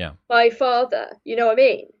Instagram, above my father. You know what I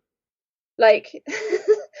mean? Like,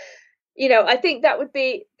 I think that would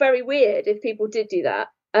be very weird if people did do that.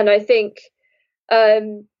 And I think,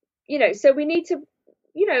 so we need to,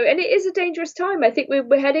 and it is a dangerous time. I think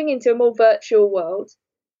we're heading into a more virtual world.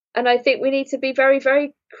 And I think we need to be very,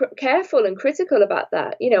 very careful and critical about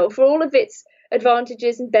that, for all of its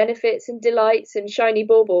advantages and benefits and delights and shiny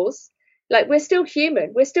baubles. Like, we're still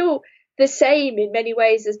human. We're still the same in many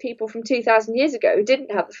ways as people from 2,000 years ago who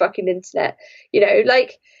didn't have the fucking internet.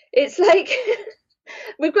 Like, it's like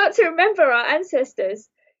we've got to remember our ancestors,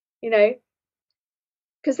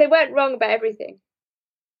 because they weren't wrong about everything.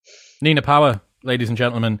 Nina Power, ladies and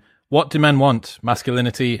gentlemen. What Do Men Want?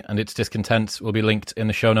 Masculinity and Its Discontents will be linked in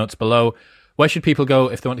the show notes below. Where should people go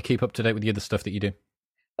if they want to keep up to date with the other stuff that you do?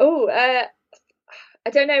 Oh, I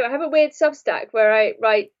don't know. I have a weird Substack where I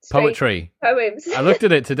write poetry poems. I looked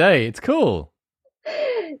at it today. It's cool.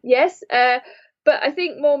 Yes, but I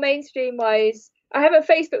think more mainstream-wise, I have a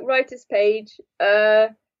Facebook writers page.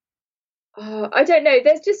 I don't know.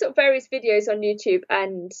 There's just sort of various videos on YouTube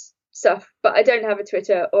and stuff, but I don't have a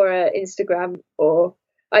Twitter or an Instagram, or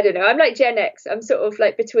I don't know. I'm like Gen X. I'm sort of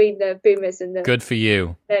like between the boomers and the good for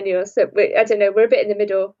you millennials. So I don't know. We're a bit in the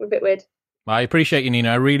middle. We're a bit weird. I appreciate you,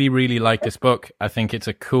 Nina. I really, really like this book. I think it's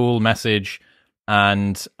a cool message,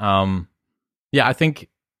 and I think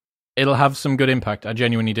it'll have some good impact. I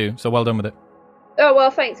genuinely do. So well done with it. Oh, well,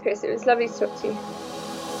 thanks, Chris. It was lovely to talk to you.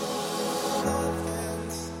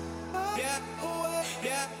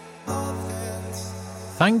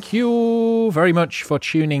 Thank you very much for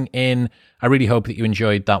tuning in. I really hope that you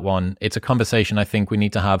enjoyed that one. It's a conversation I think we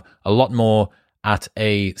need to have a lot more at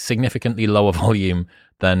a significantly lower volume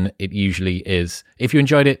than it usually is. If you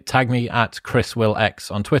enjoyed it, tag me at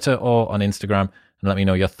ChrisWillX on Twitter or on Instagram and let me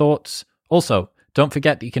know your thoughts. Also, don't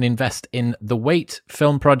forget that you can invest in the Wait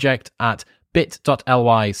Film Project at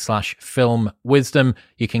bit.ly/filmwisdom.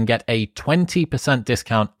 You can get a 20%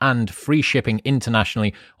 discount and free shipping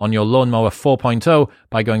internationally on your Lawnmower 4.0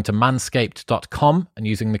 by going to manscaped.com and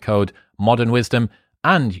using the code modernwisdom.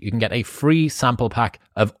 And you can get a free sample pack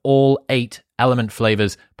of all 8 element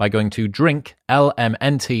flavors by going to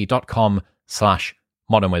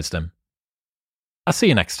drinklmnt.com/modernwisdom. I'll see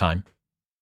you next time.